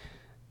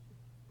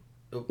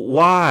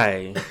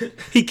 Why?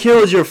 He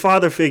killed your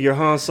father figure,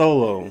 Han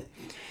Solo.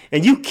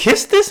 And you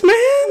kissed this man?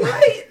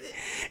 Right.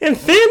 And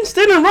Finn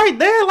standing right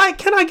there like,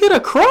 can I get a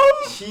crumb?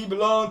 She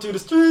belonged to the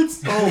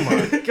streets. Oh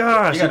my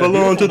gosh, You she got a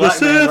belonged to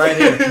beautiful the black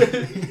Sith.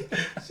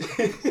 man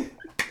right here.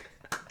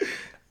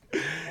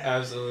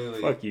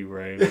 Absolutely. Fuck you,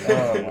 Ray.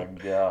 Oh my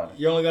god.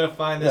 You only gotta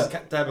find this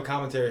type of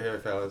commentary here,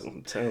 fellas,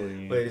 I'm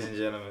telling you. ladies and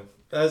gentlemen.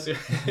 That's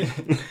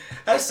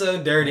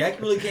so dirty. I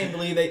really can't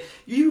believe they.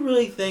 You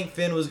really think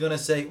Finn was gonna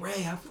say,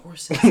 "Ray, I'm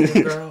force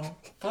sensitive, girl"?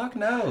 Fuck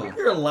no.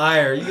 You're a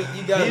liar. You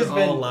guys are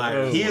all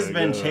liars. He has my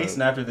been God.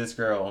 chasing after this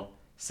girl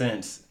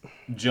since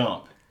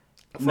Jump.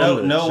 From No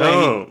the way.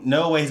 jump.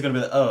 No way he's gonna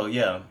be like, oh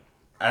yeah,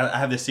 I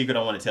have this secret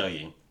I want to tell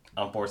you.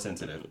 I'm force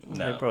sensitive.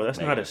 No, Like, bro, that's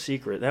not a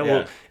secret. That Yeah.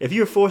 will, if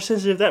you're force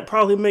sensitive, that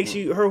probably makes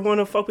her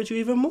want to fuck with you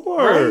even more.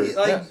 Right?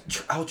 Like, Yeah.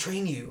 I'll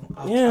train you.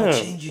 I'll Yeah.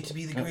 change you to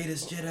be the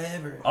greatest Jedi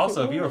ever.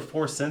 Also, if you were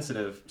force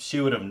sensitive, she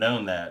would have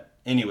known that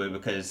anyway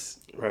because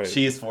Right.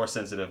 she is force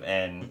sensitive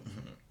and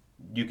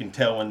you can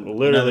tell when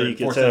Literally, another you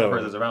can force sensitive tell.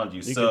 person's around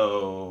you. You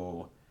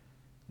so,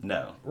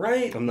 no.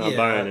 Right? I'm not Yeah.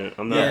 buying it.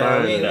 I'm not Yeah,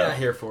 buying we're it. not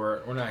here for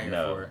it. We're not here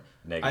No. for it.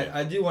 Negative.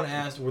 I do want to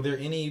ask: were there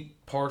any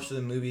parts of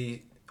the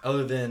movie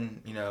other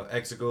than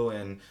Exegol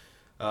and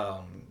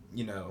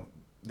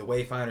the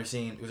Wayfinder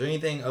scene? Was there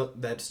anything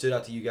that stood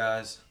out to you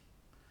guys?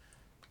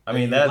 I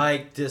mean you that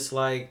liked,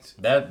 disliked.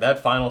 that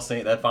final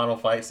scene, that final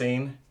fight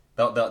scene,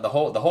 the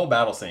whole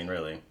battle scene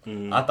really,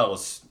 I thought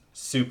was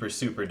super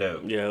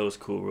dope. Yeah, it was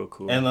cool, real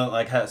cool. And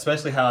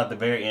especially how at the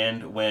very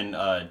end when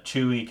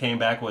Chewie came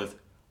back with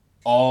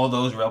all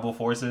those rebel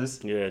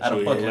forces Yeah, out of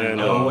Chewie fucking and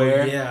Lando.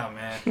 nowhere. Yeah,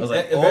 man. I was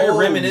like, Very oh,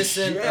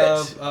 reminiscent shit.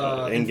 of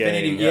Endgame.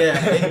 Infinity. Yeah.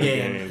 Yeah,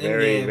 Endgame.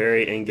 Very, Endgame.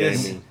 very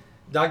Yes. in-gaming.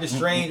 Doctor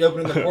Strange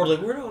opening the portal,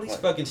 like, where did all these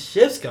fucking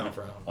ships come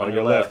from? On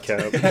your left,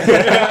 Cap.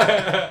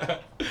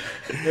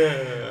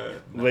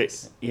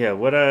 Wait, yeah,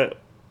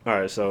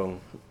 alright, so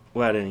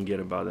what I didn't get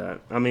about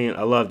that. I mean,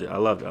 I loved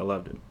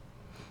it.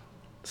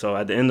 So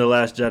at the end of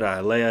Last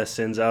Jedi, Leia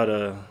sends out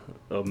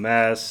a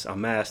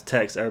mass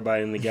text to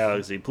everybody in the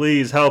galaxy.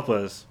 Please help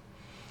us.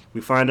 We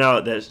find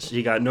out that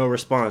she got no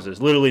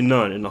responses, literally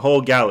none in the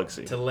whole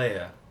galaxy. To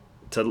Leia.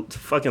 To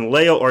fucking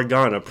Leia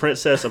Organa,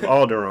 Princess of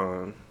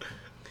Alderaan.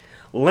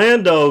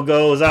 Lando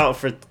goes out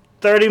for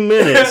 30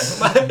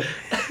 minutes.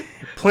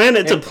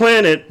 Planet to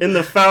planet in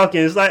the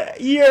Falcon. It's like,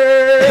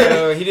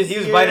 yeah. He was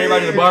inviting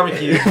everybody to the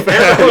barbecue.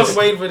 Everyone was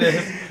waiting for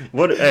this.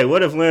 What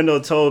if Lando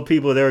told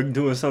people they were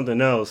doing something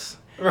else?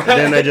 Right. And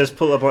then they just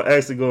pull up on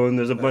Exegol and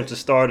there's a bunch of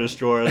Star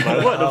Destroyers.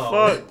 Like, what the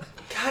fuck?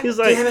 God He's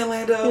like, damn it,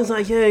 Lando. He's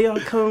like, yeah, y'all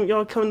come to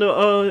y'all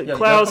Cloud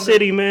come to-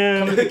 City, Come to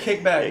man. the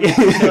kickback.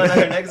 We're chilling out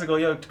here in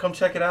Exegol. Yo, come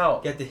check it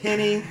out. Got the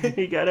Henny.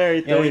 He got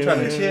everything. Yeah, we trying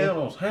to man.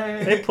 chill.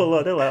 Hey. They pull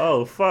up. They're like,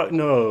 oh fuck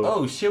no.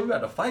 Oh shit, we got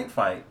to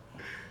fight.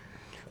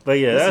 But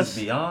yeah, This that's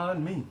is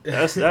beyond me.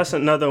 that's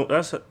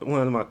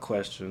one of my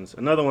questions.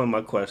 Another one of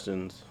my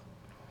questions.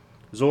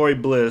 Zori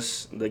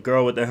Bliss, the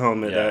girl with the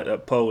helmet Yeah.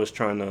 that Poe was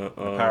trying to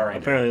Power Ranger.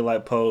 apparently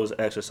like Poe's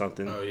ex or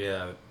something. Oh,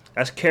 yeah.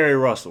 That's Carrie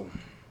Russell.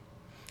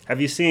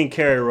 Have you seen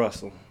Carrie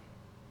Russell?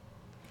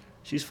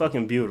 She's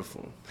fucking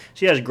beautiful.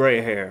 She has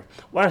gray hair.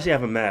 Why does she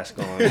have a mask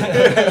on?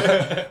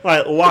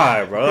 Like,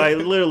 why, bro? Like,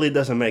 it literally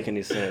doesn't make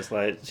any sense.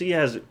 Like, she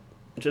has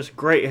just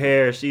great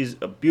hair. She's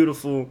a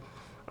beautiful.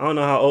 I don't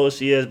know how old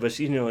she is, but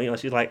she's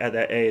she's like at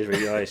that age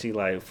where she's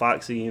like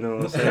foxy. You know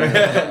what I'm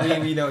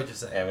saying? we know what you're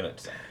saying. Yeah, we know.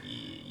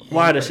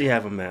 Why does she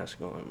have a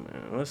mask on,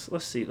 man?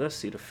 Let's see the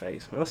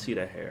face, man. Let's see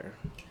the hair.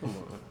 Come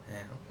on.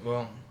 Yeah.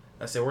 Well,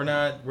 I said we're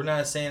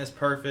not saying it's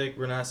perfect.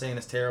 We're not saying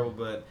it's terrible,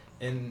 but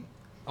in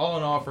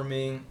all for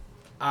me,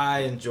 I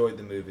enjoyed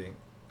the movie.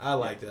 I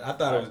liked it. I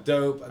thought it was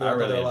dope. I thought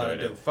really there were a lot of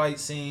enjoyed it. dope fight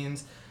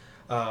scenes.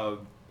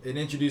 It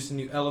introduced some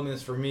new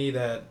elements for me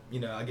that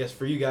I guess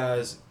for you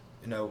guys,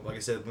 like I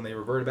said, when they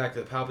reverted back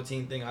to the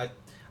Palpatine thing,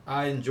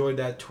 I enjoyed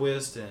that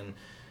twist and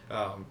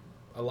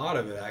a lot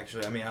of it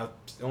actually. I mean,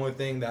 the only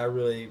thing that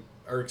really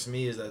irks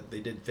me is that they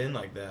did Finn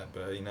like that,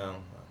 but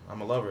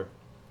I'm a lover.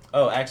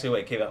 Oh, actually,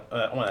 wait, Kate,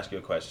 I want to ask you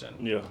a question.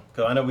 Yeah.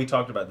 Because I know we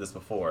talked about this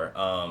before.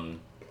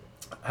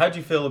 How'd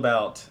you feel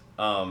about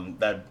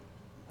that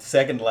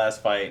second to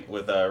last fight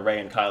with Rey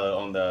and Kylo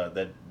on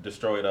the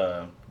destroyed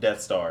Death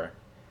Star?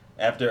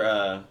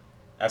 After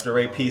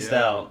Rey pieced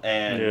out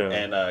and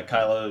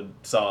Kylo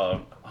saw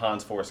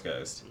Han's Force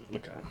Ghost.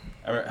 Okay.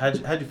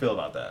 How'd you feel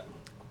about that?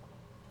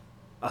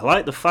 I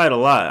liked the fight a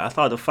lot. I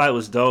thought the fight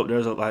was dope.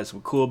 There's like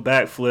some cool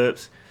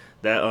backflips.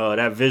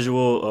 That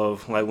visual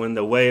of like when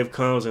the wave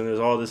comes and there's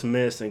all this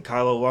mist and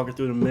Kylo walking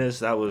through the mist.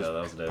 That was Yeah,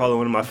 that was dope. probably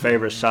one of my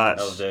favorite shots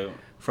That was dope.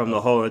 from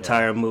the whole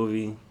entire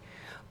movie.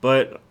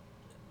 But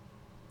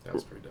That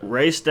was pretty dope.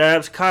 Rey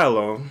stabs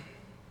Kylo,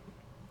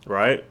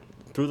 right,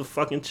 through the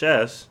fucking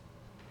chest.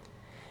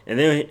 And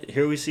then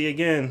here we see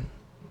again,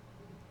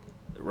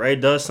 Rey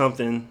does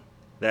something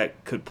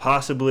that could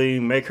possibly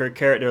make her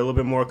character a little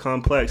bit more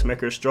complex, make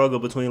her struggle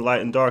between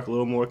light and dark a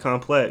little more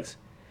complex.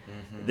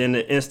 Then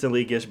it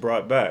instantly gets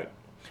brought back.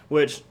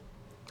 Which,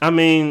 I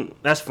mean,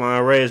 that's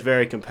fine. Rey is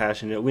very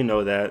compassionate. We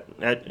know that.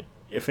 That,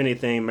 if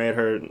anything, made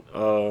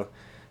her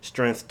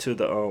strength to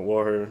the,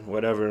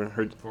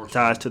 her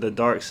ties to the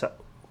dark side,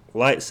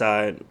 light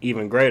side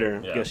even greater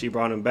because she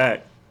brought him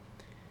back.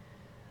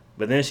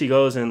 But then she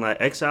goes and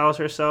like exiles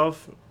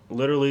herself.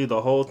 Literally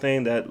the whole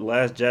thing that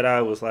Last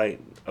Jedi was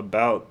like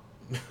about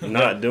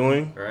not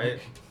doing. Right.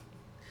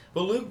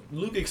 But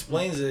Luke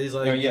explains it. He's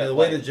like, the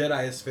way the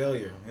Jedi is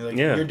failure. Like,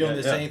 you're doing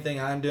the same thing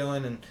I'm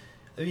doing, and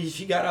I mean,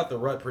 she got out the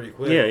rut pretty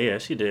quick. Yeah,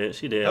 she did.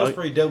 That was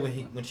pretty dope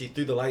when she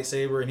threw the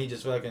lightsaber and he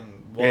just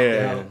fucking walked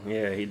out.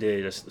 Yeah, he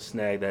did. Just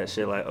snag that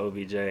shit like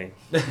OBJ.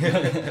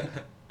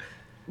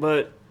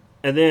 But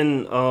and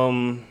then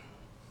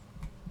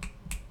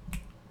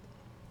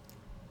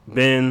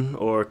Ben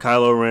or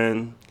Kylo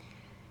Ren,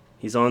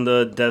 he's on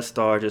the Death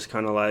Star, just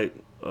kind of like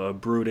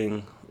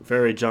brooding,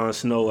 very Jon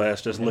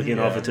Snow-esque, just looking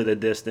off into the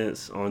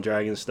distance on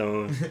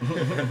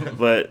Dragonstone.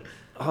 But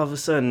all of a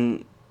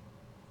sudden,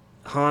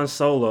 Han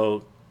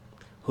Solo,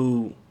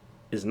 who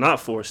is not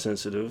Force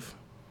sensitive,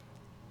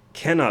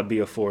 cannot be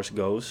a Force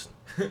ghost,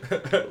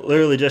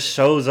 literally just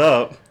shows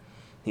up.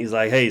 He's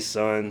like, "Hey,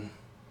 son,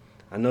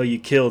 I know you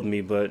killed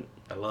me, but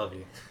I love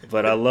you.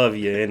 But I love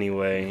you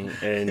anyway,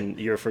 and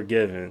you're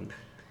forgiven."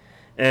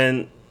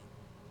 And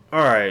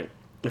all right,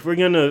 if we're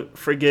gonna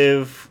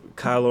forgive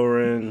Kylo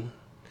Ren,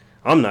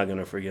 I'm not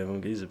gonna forgive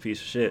him because he's a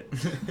piece of shit.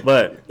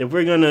 But if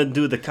we're gonna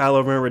do the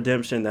Kylo Ren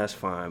redemption, that's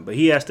fine. But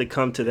he has to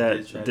come to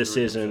that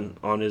decision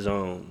on his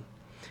own.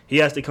 He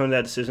has to come to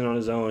that decision on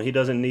his own. He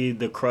doesn't need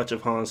the crutch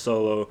of Han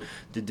Solo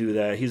to do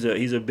that.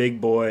 He's a big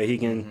boy. He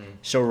can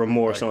show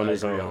remorse on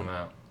his own.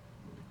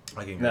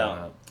 I can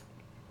Now,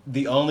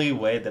 the only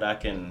way that I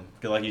can,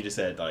 like you just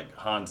said, like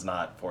Han's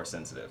not Force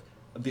sensitive.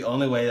 The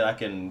only way that I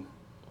can,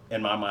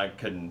 in my mind,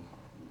 couldn't,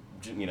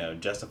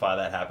 justify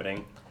that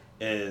happening,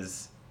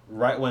 is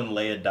right when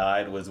Leia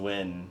died was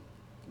when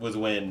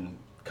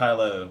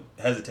Kylo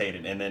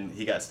hesitated and then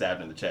he got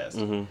stabbed in the chest.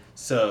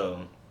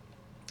 So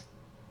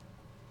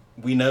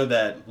we know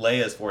that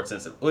Leia is Force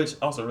sensitive. Which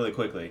also, really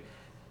quickly,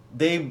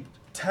 they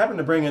happened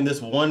to bring in this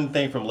one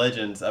thing from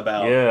Legends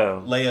about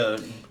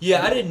Leia.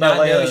 Yeah, I did not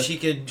know she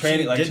could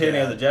training as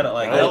a Jedi.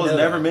 Like that was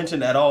never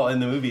mentioned at all in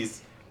the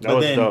movies.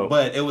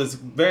 But it was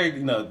very,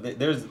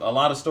 there's a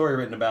lot of story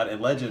written about it in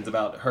Legends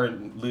about her,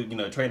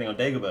 training on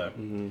Dagobah,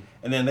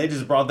 and then they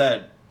just brought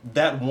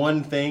that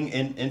one thing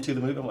into the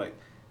movie. I'm like,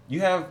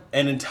 you have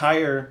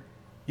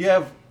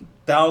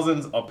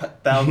thousands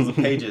of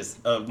pages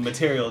of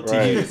material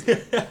to use.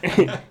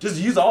 Just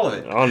use all of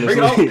it. Honestly. Bring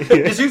it all.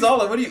 Just use all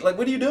of it.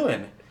 What are you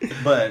doing?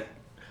 But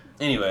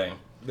anyway,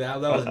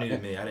 that was new to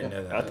me. I didn't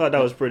know that. I thought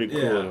that was pretty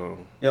cool.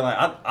 Yeah, like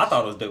I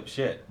thought it was dope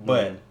shit.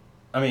 But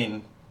I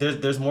mean,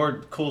 there's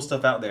more cool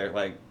stuff out there.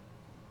 Like,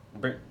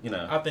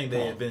 I think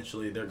they're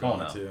going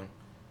to.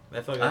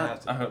 I feel like they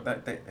have to.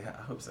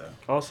 I hope so.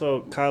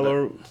 Also,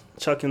 Kylo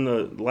chucking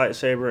the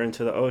lightsaber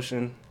into the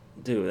ocean.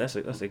 Dude, that's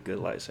a good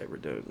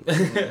lightsaber,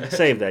 dude.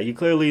 Save that. You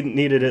clearly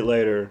needed it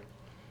later,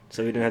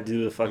 so you didn't have to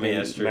do the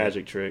fucking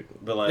magic trick.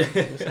 But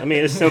like, I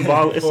mean, it's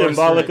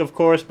symbolic, of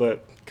course,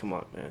 but come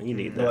on, man, you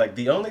need that. Like,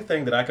 the only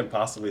thing that I can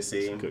possibly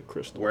see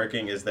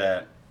working is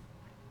that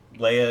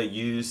Leia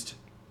used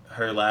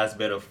her last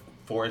bit of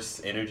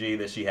Force energy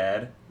that she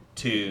had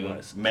to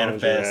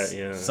manifest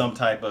some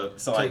type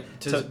of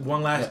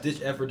one last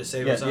ditch effort to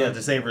save her son. Yeah,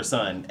 to save her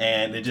son,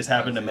 and it just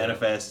happened to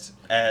manifest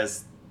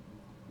as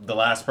the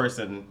last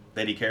person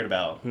that he cared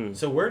about.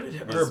 So where did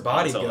her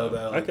body go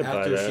though? Like,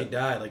 after she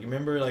died, like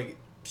remember, like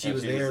she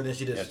was there, and then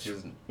she just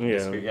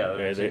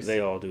they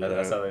all do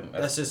that.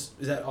 That's just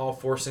is that all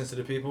Force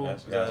sensitive people?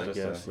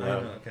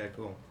 Okay,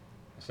 cool.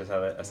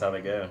 That's how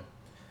they go.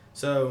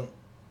 So,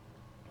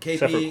 KP,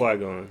 except for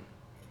Qui-Gon,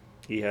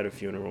 he had a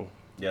funeral.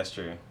 Yeah, that's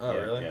true. Oh,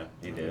 really? Yeah,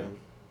 he did.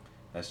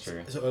 That's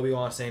true. So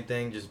Obi-Wan, same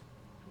thing, just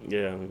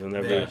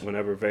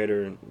whenever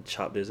Vader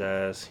chopped his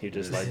ass, he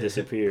just like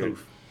disappeared.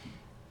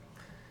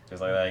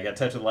 Just like that, you got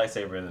touched with the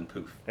lightsaber and then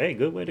poof. Hey,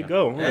 good way to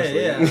go.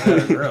 Hey,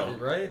 real.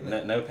 Right?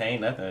 No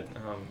pain, nothing.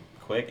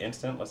 Quick,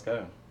 instant, let's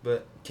go.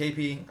 But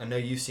KP, I know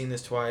you've seen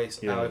this twice.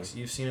 Yeah. Alex,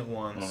 you've seen it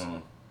once.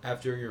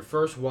 After your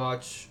first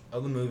watch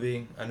of the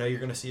movie, I know you're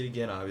going to see it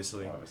again,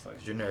 obviously.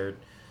 Because you're a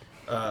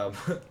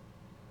nerd.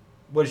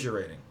 What is your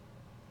rating?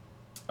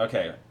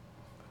 Okay.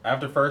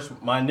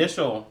 My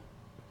initial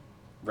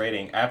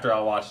rating after I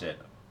watched it,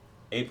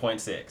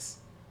 8.6.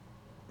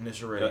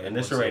 Initial rating.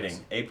 Initial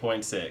rating,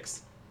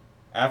 8.6.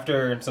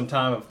 After some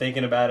time of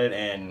thinking about it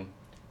and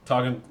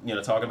talking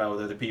about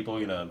with other people,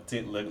 looking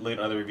at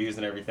other reviews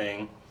and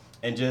everything,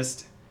 and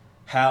just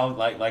how,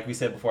 like we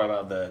said before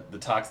about the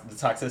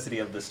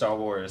toxicity of the Star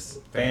Wars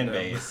fan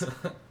base,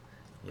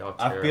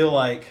 I feel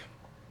like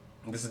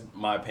this is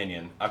my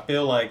opinion. I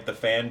feel like the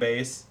fan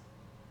base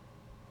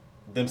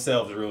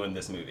themselves ruined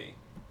this movie.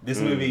 This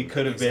movie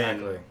could have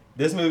been.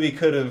 This movie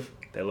could have.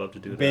 They love to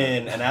do that.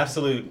 Been an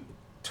absolute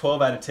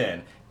 12 out of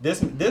 10.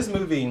 This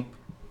movie,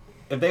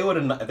 if they would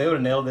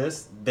have nailed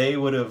this, they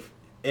would have.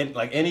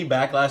 Like any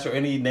backlash or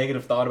any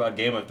negative thought about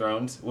Game of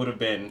Thrones would have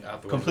been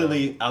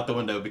completely out the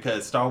window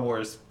because Star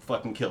Wars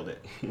fucking killed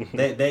it.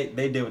 they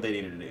did what they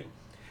needed to do.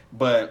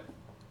 But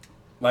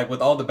like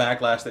with all the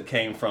backlash that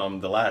came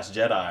from The Last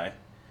Jedi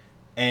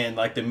and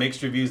like the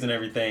mixed reviews and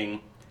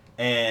everything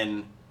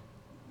and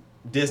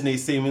Disney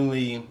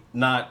seemingly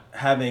not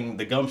having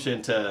the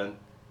gumption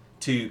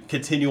to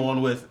continue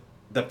on with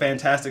the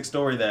fantastic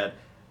story that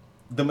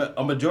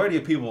a majority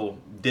of people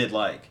did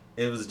like.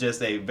 It was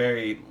just a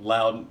very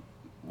loud,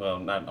 well,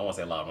 not I won't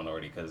say loud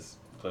minority because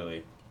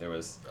clearly there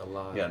was a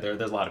lot. Yeah,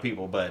 there's a lot of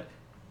people, but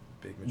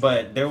Big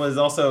there was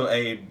also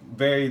a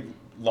very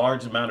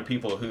large amount of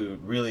people who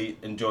really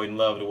enjoyed and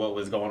loved what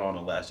was going on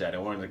in The Last Jedi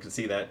and wanted to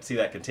see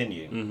that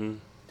continue. Mm-hmm.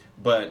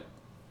 But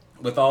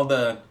with all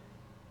the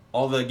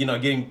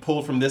getting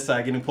pulled from this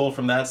side, getting pulled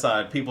from that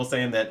side, people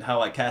saying that how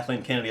like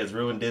Kathleen Kennedy has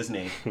ruined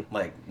Disney.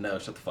 Like, no,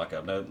 shut the fuck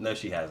up. No,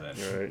 she hasn't.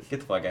 Right. Get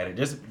the fuck out of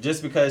here.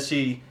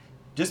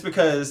 Just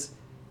because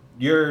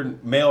your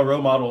male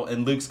role model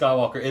in Luke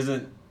Skywalker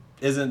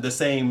isn't the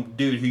same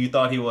dude who you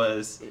thought he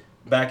was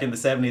back in the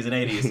 70s and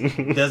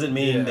 80s doesn't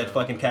mean that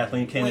fucking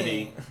Kathleen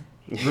Kennedy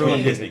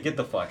ruined Disney. Get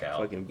the fuck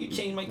out. You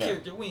changed my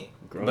character. Win.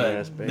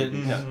 But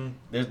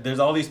there's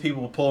all these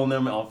people pulling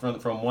them off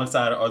from one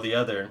side or the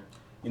other.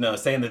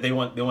 Saying that they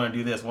want to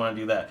do this, want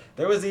to do that.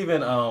 There was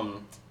even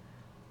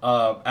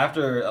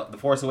after The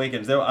Force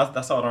Awakens,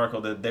 I saw an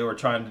article that they were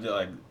trying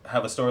to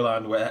have a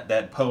storyline where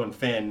that Poe and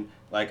Finn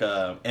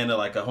end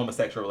a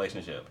homosexual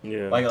relationship.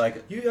 Yeah. I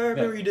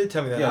remember you did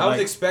tell me that. Yeah, I was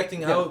expecting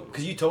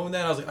because you told me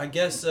that. I was like, I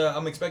guess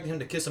I'm expecting him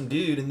to kiss some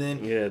dude, and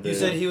then you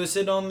said he was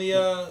sitting on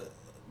the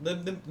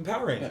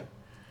Power Ranger.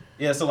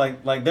 Yeah. So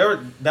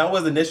that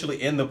was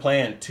initially in the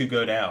plan to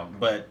go down,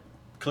 but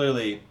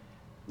clearly,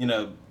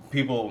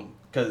 people.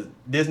 Because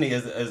Disney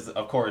is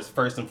of course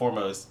first and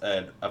foremost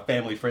a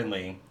family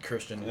friendly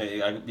Christian,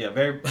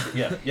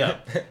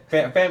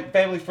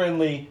 family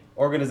friendly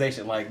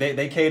organization. Like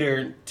they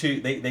cater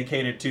to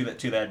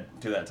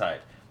that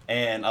type,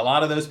 and a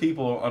lot of those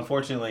people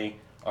unfortunately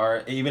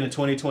are even in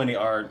 2020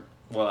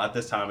 at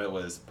this time it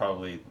was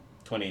probably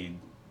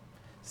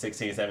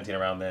 2016, 17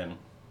 around then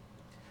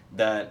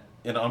that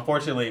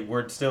unfortunately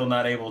we're still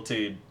not able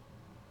to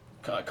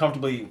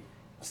comfortably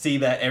see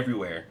that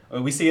everywhere. I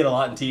mean, we see it a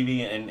lot in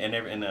TV and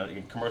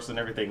in commercials and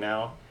everything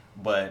now,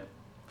 but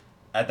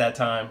at that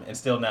time and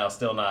still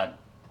not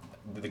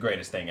the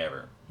greatest thing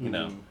ever.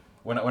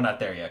 We're not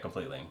there yet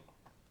completely.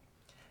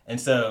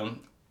 And so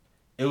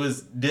it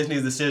was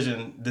Disney's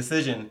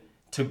decision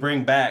to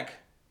bring back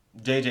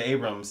J.J.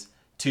 Abrams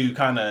to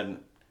kind of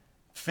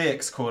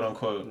fix, quote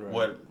unquote,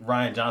 what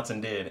Rian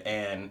Johnson did,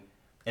 and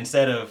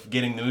instead of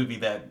getting the movie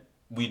that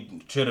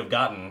we should have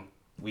gotten,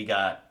 we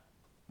got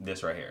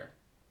this right here.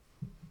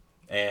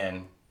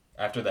 And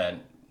after that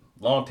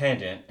long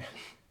tangent,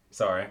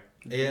 sorry.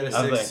 8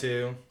 out of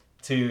 6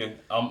 too.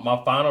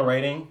 My final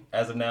rating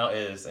as of now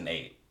is an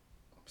 8.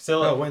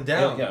 Still, it went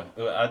down.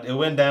 It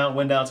went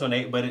down to an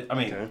 8. But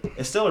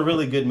it's still a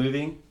really good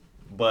movie.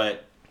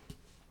 But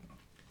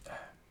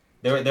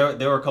there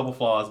were a couple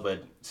flaws,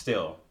 but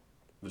still,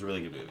 it was a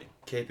really good movie.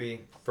 KP,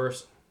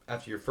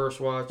 after your first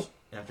watch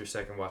and after your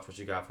second watch, what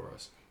you got for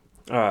us?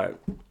 All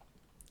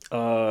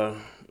right.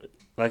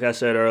 Like I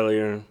said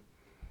earlier,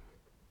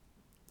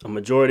 a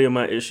majority of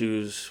my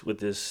issues with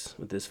this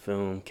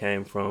film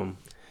came from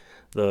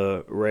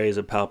the Rise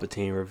of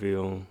Palpatine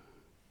reveal.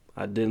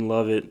 I didn't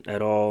love it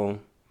at all.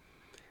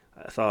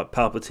 I thought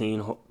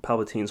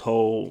Palpatine's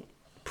whole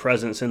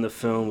presence in the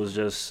film was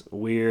just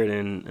weird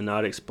and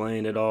not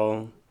explained at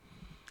all.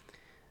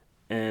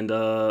 And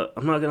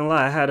I'm not gonna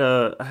lie, I had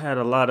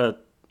a lot of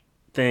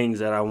things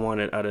that I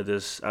wanted out of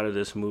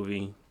this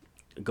movie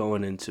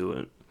going into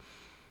it.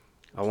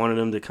 I wanted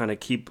them to kind of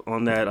keep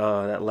on that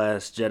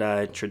Last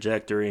Jedi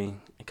trajectory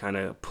and kind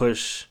of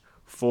push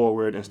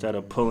forward instead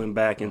of pulling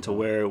back into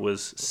where it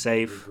was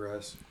safe.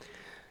 Regress.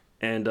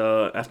 And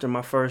after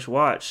my first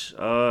watch,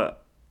 I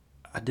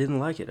didn't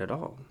like it at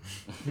all.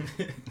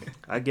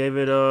 I gave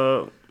it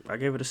a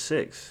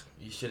 6.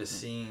 You should have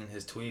seen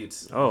his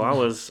tweets. Oh, I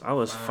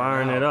was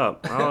firing it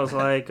up. I was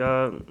like,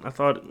 I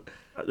thought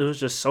there was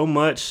just so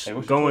much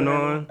going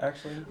on.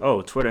 Actually?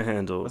 Oh, Twitter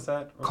handle. What's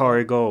that?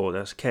 Khari Gold.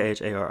 That's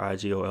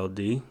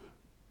KHARIGOLD.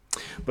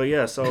 But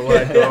yeah, so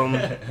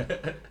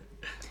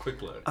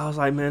quick look. I was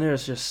like, man,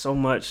 there's just so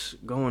much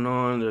going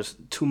on. There's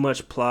too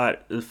much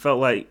plot. It felt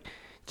like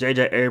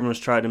J.J. Abrams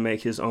tried to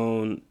make his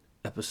own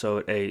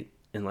Episode 8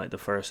 in the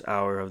first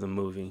hour of the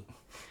movie.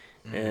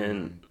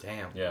 And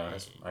damn. Yeah.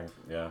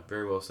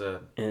 Very well said.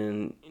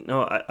 And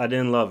I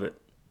didn't love it.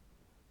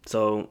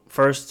 So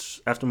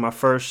after my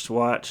first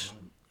watch,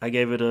 I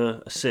gave it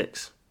a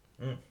 6.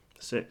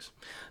 6.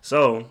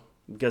 So,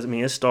 because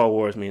it's Star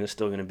Wars, it's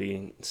still going to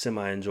be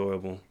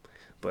semi-enjoyable.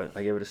 But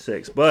I gave it a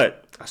 6.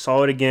 But I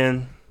saw it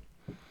again.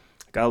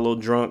 got a little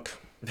drunk,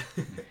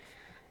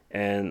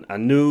 and I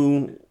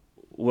knew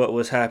what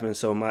was happening,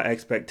 so my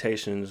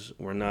expectations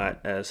were not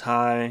as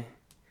high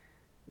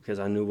because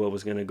I knew what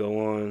was going to go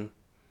on.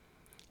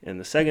 And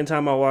the second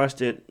time I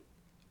watched it,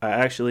 I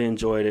actually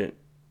enjoyed it.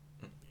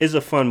 It's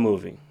a fun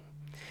movie.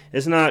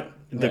 It's not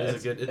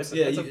It's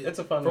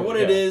a fun movie. For what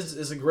it is,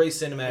 it's a great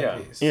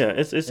cinematic piece. Yeah,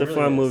 it's a really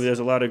fun is. movie. There's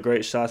a lot of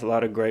great shots, a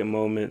lot of great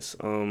moments.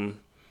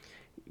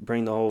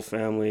 Bring the whole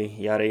family,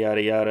 yada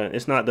yada yada.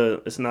 It's not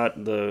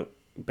the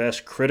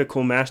best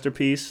critical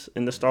masterpiece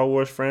in the Star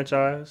Wars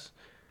franchise.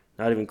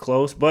 Not even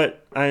close,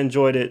 but I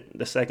enjoyed it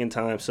the second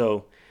time.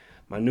 So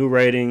my new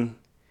rating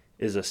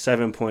is a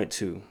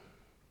 7.2.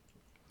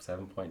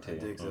 7.2. I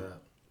dig that.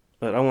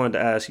 But I wanted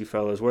to ask you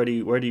fellas, where do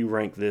you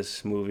rank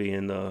this movie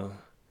in the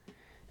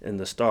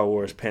Star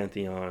Wars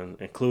pantheon,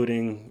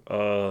 including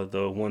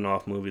the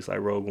one-off movies like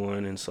Rogue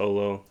One and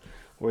Solo?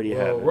 Where do you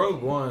have it?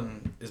 Rogue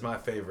One is my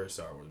favorite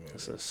Star Wars movie.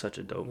 It's such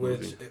a dope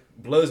Which movie.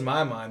 it blows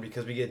my mind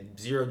because we get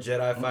zero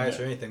Jedi fights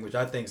or anything, which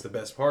I think is the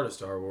best part of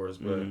Star Wars.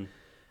 But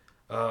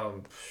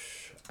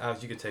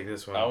Alex, you could take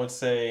this one. I would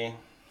say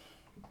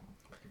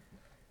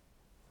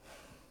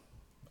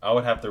I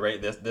would have to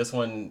rate this. This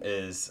one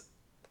is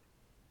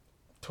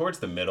towards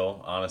the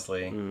middle,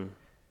 honestly.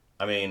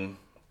 I mean,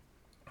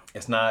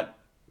 it's not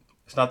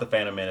the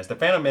Phantom Menace. The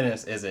Phantom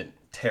Menace isn't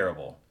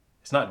terrible.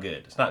 It's not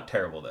good. It's not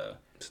terrible though.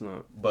 It's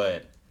not.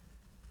 But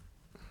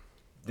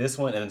this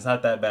one, and it's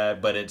not that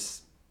bad, but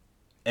it's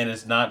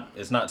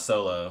not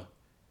Solo,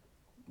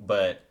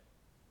 but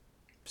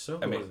Solo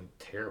I mean, wasn't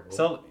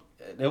terrible.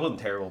 it wasn't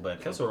terrible,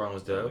 but Kessel Run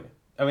was dope.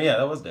 I mean, yeah,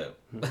 that was dope.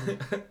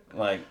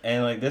 like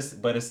this,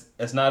 but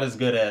it's not as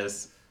good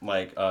as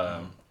like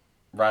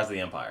Rise of the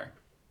Empire.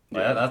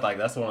 Like,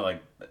 that's one of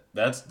like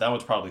that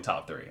was probably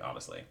top 3,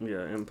 honestly.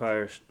 Yeah,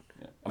 Empire.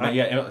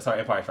 Sorry,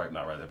 Empire Strikes,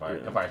 not Rise of the Empire.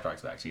 Yeah. Empire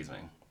Strikes Back. Excuse me.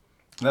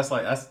 That's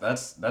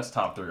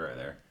top 3 right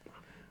there.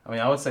 I mean,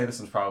 I would say this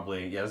is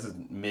probably this is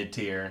mid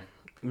tier.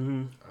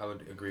 Mm-hmm. I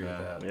would agree with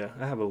that. Yeah,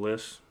 I have a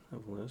list.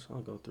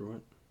 I'll go through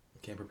it.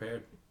 Came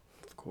prepared.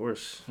 Of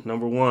course.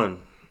 Number 1,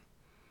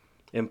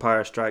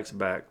 Empire Strikes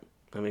Back.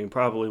 I mean,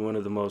 probably one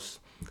of the most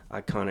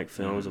iconic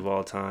films of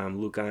all time.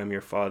 Luke, I Am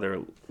Your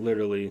Father,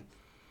 literally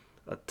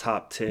a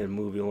top 10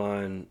 movie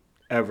line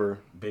ever.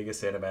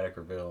 Biggest cinematic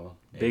reveal.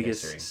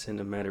 Biggest history.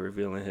 cinematic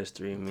reveal in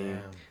history. I mean,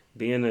 Damn.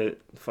 being a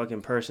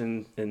fucking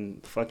person in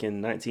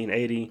fucking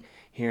 1980,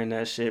 hearing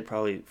that shit,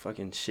 probably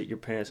fucking shit your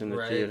pants in the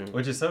theater.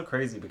 Which is so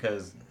crazy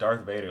because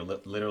Darth Vader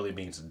literally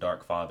means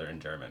Dark Father in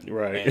German.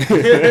 Right.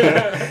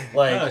 And,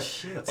 like, Oh,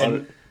 shit.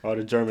 and All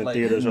the German like,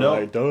 theaters no- are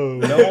like, duh.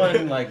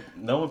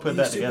 no one put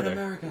that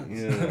together.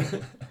 Yeah.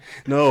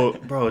 No,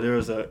 bro, there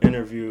was an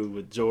interview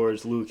with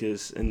George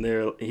Lucas, and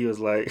he was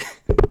like,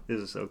 this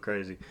is so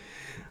crazy.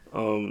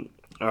 All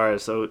right,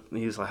 so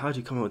he was like, how'd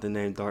you come up with the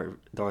name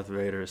Darth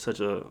Vader? It's such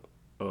a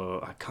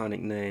iconic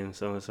name,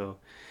 so.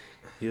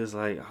 He was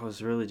like, I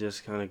was really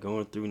just kind of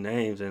going through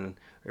names, and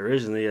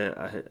originally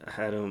I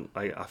had him,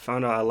 like, I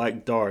found out I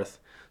liked Darth,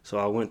 so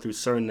I went through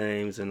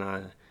surnames, and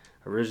I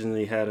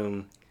originally had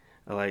him,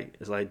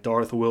 it's like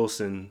Darth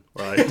Wilson,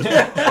 or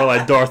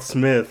like Darth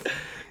Smith.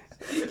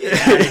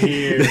 Get out of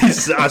here.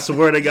 I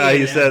swear to God,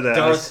 he said that.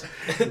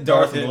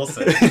 Darth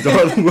Wilson.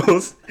 Darth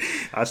Wilson.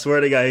 I swear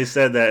to God, he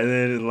said that, and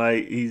then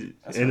like he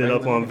That's ended a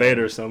up regular on name.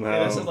 Vader somehow.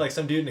 Yeah, this is like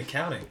some dude in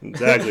accounting.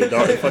 Exactly,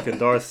 fucking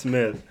Darth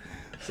Smith.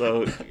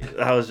 So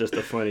that was just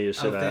the funniest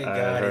shit I thank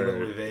God he went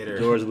with heard. Vader.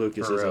 George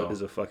Lucas For real.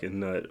 is a fucking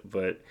nut.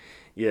 But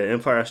yeah,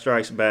 Empire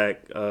Strikes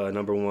Back,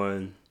 number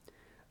 1.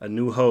 A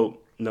New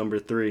Hope, number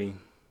 3.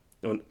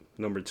 Oh,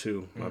 number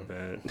 2, my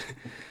bad.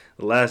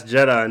 The Last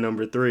Jedi,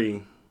 number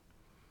 3.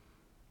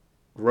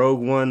 Rogue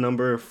One,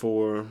 number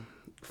 4.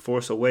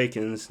 Force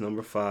Awakens,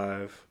 number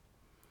 5.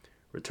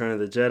 Return of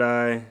the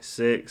Jedi,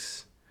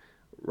 6.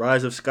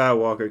 Rise of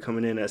Skywalker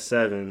coming in at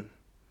 7.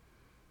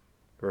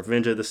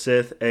 Revenge of the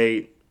Sith,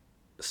 8.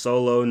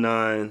 Solo,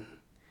 9.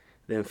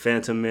 Then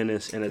Phantom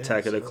Menace and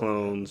Attack of the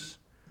Clones,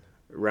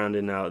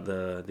 rounding out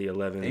the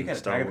 11 You got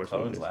Star Attack of Wars the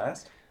Clones movies.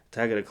 last?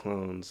 Attack of the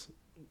Clones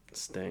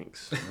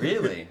stinks.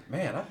 Really?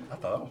 Man, I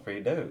thought that was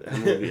pretty dope. That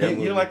movie- that You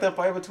movie- like that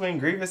fight between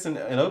Grievous and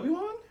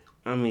Obi-Wan?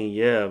 I mean,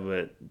 yeah,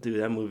 but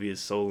dude, that movie is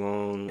so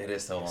long. It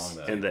is so long,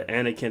 though. And the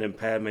Anakin and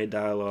Padme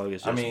dialogue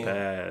is just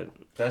bad.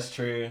 That's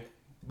true.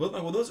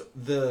 Well, those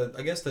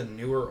I guess the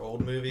newer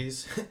old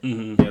movies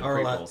Mm-hmm. Yeah, the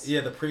are like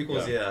prequels. the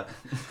prequels.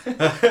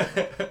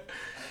 Yeah.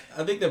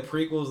 I think the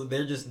prequels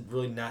they're just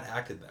really not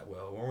acted that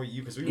well. Weren't we?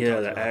 Because we were Yeah,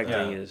 talking the about that.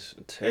 acting is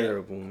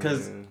terrible.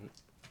 'cause- man.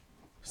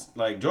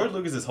 Like, George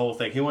Lucas's whole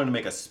thing, he wanted to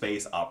make a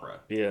space opera.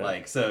 Yeah.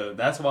 Like, so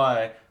that's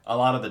why a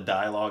lot of the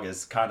dialogue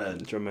is kind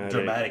of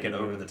Dramatic, and yeah.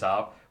 over the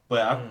top.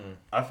 But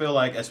I feel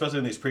like, especially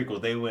in these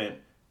prequels, they went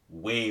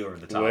way over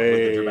the top with Way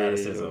the over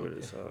dramaticism.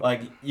 the top.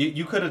 Like,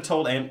 you could have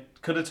told Hayden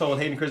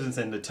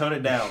Christensen to tone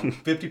it down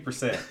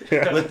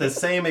 50% with the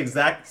same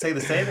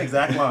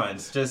exact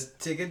lines. Just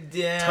Take it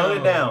down. tone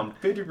it down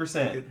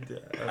 50%. Take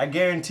it down. I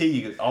guarantee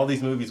you, all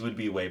these movies would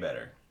be way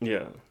better.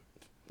 Yeah.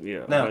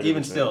 Yeah. Now, 100%.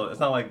 even still, it's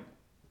not like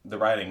the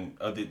writing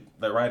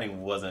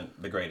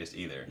wasn't the greatest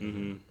either.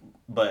 Mm-hmm.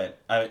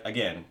 But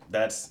again,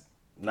 that's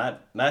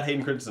not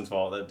Hayden Christensen's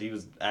fault that he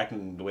was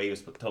acting the way he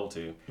was told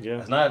to. Yeah.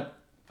 It's not.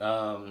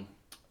 I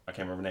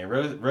can't remember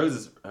her name.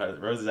 Rose's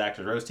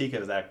actress, Rose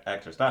Tico's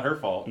actress. It's not her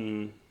fault.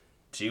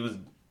 She was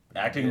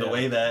acting the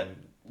way that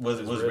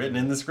was written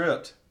in the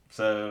script.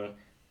 So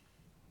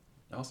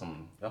y'all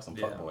some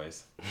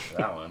fuckboys for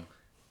that one.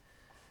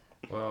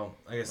 Well,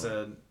 like I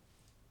said,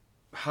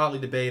 hotly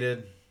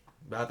debated,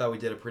 but I thought we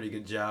did a pretty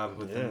good job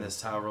within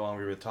this however long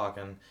we were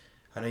talking.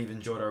 I know you've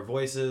enjoyed our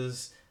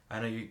voices. I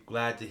know you're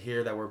glad to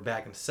hear that we're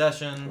back in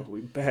session.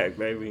 We back,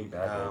 baby.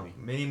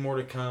 Many more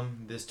to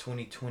come this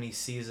 2020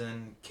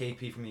 season.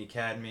 KP from the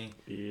Academy.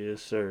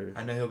 Yes, sir.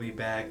 I know he'll be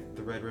back.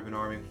 The Red Ribbon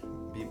Army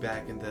be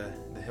back in the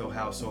Hill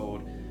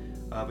household.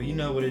 But you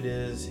know what it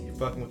is. You're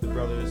fucking with the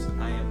brothers.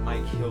 I am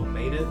Mike Hill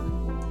Made It.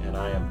 And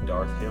I am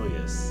Darth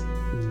Hilius.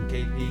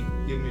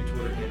 KP, give me your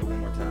Twitter handle one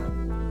more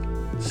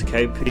time. It's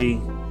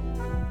KP,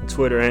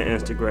 Twitter and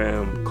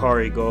Instagram,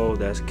 Kari Gold.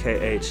 That's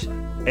KHARIGOLD,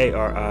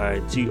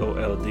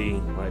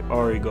 like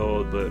Ari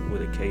Gold, but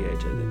with a KH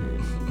at the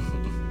end.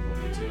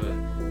 We'll get to it.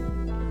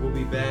 We'll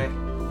be back.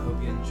 I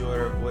hope you enjoyed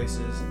our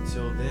voices.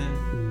 Until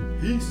then,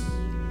 peace.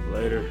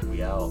 Later.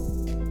 We out.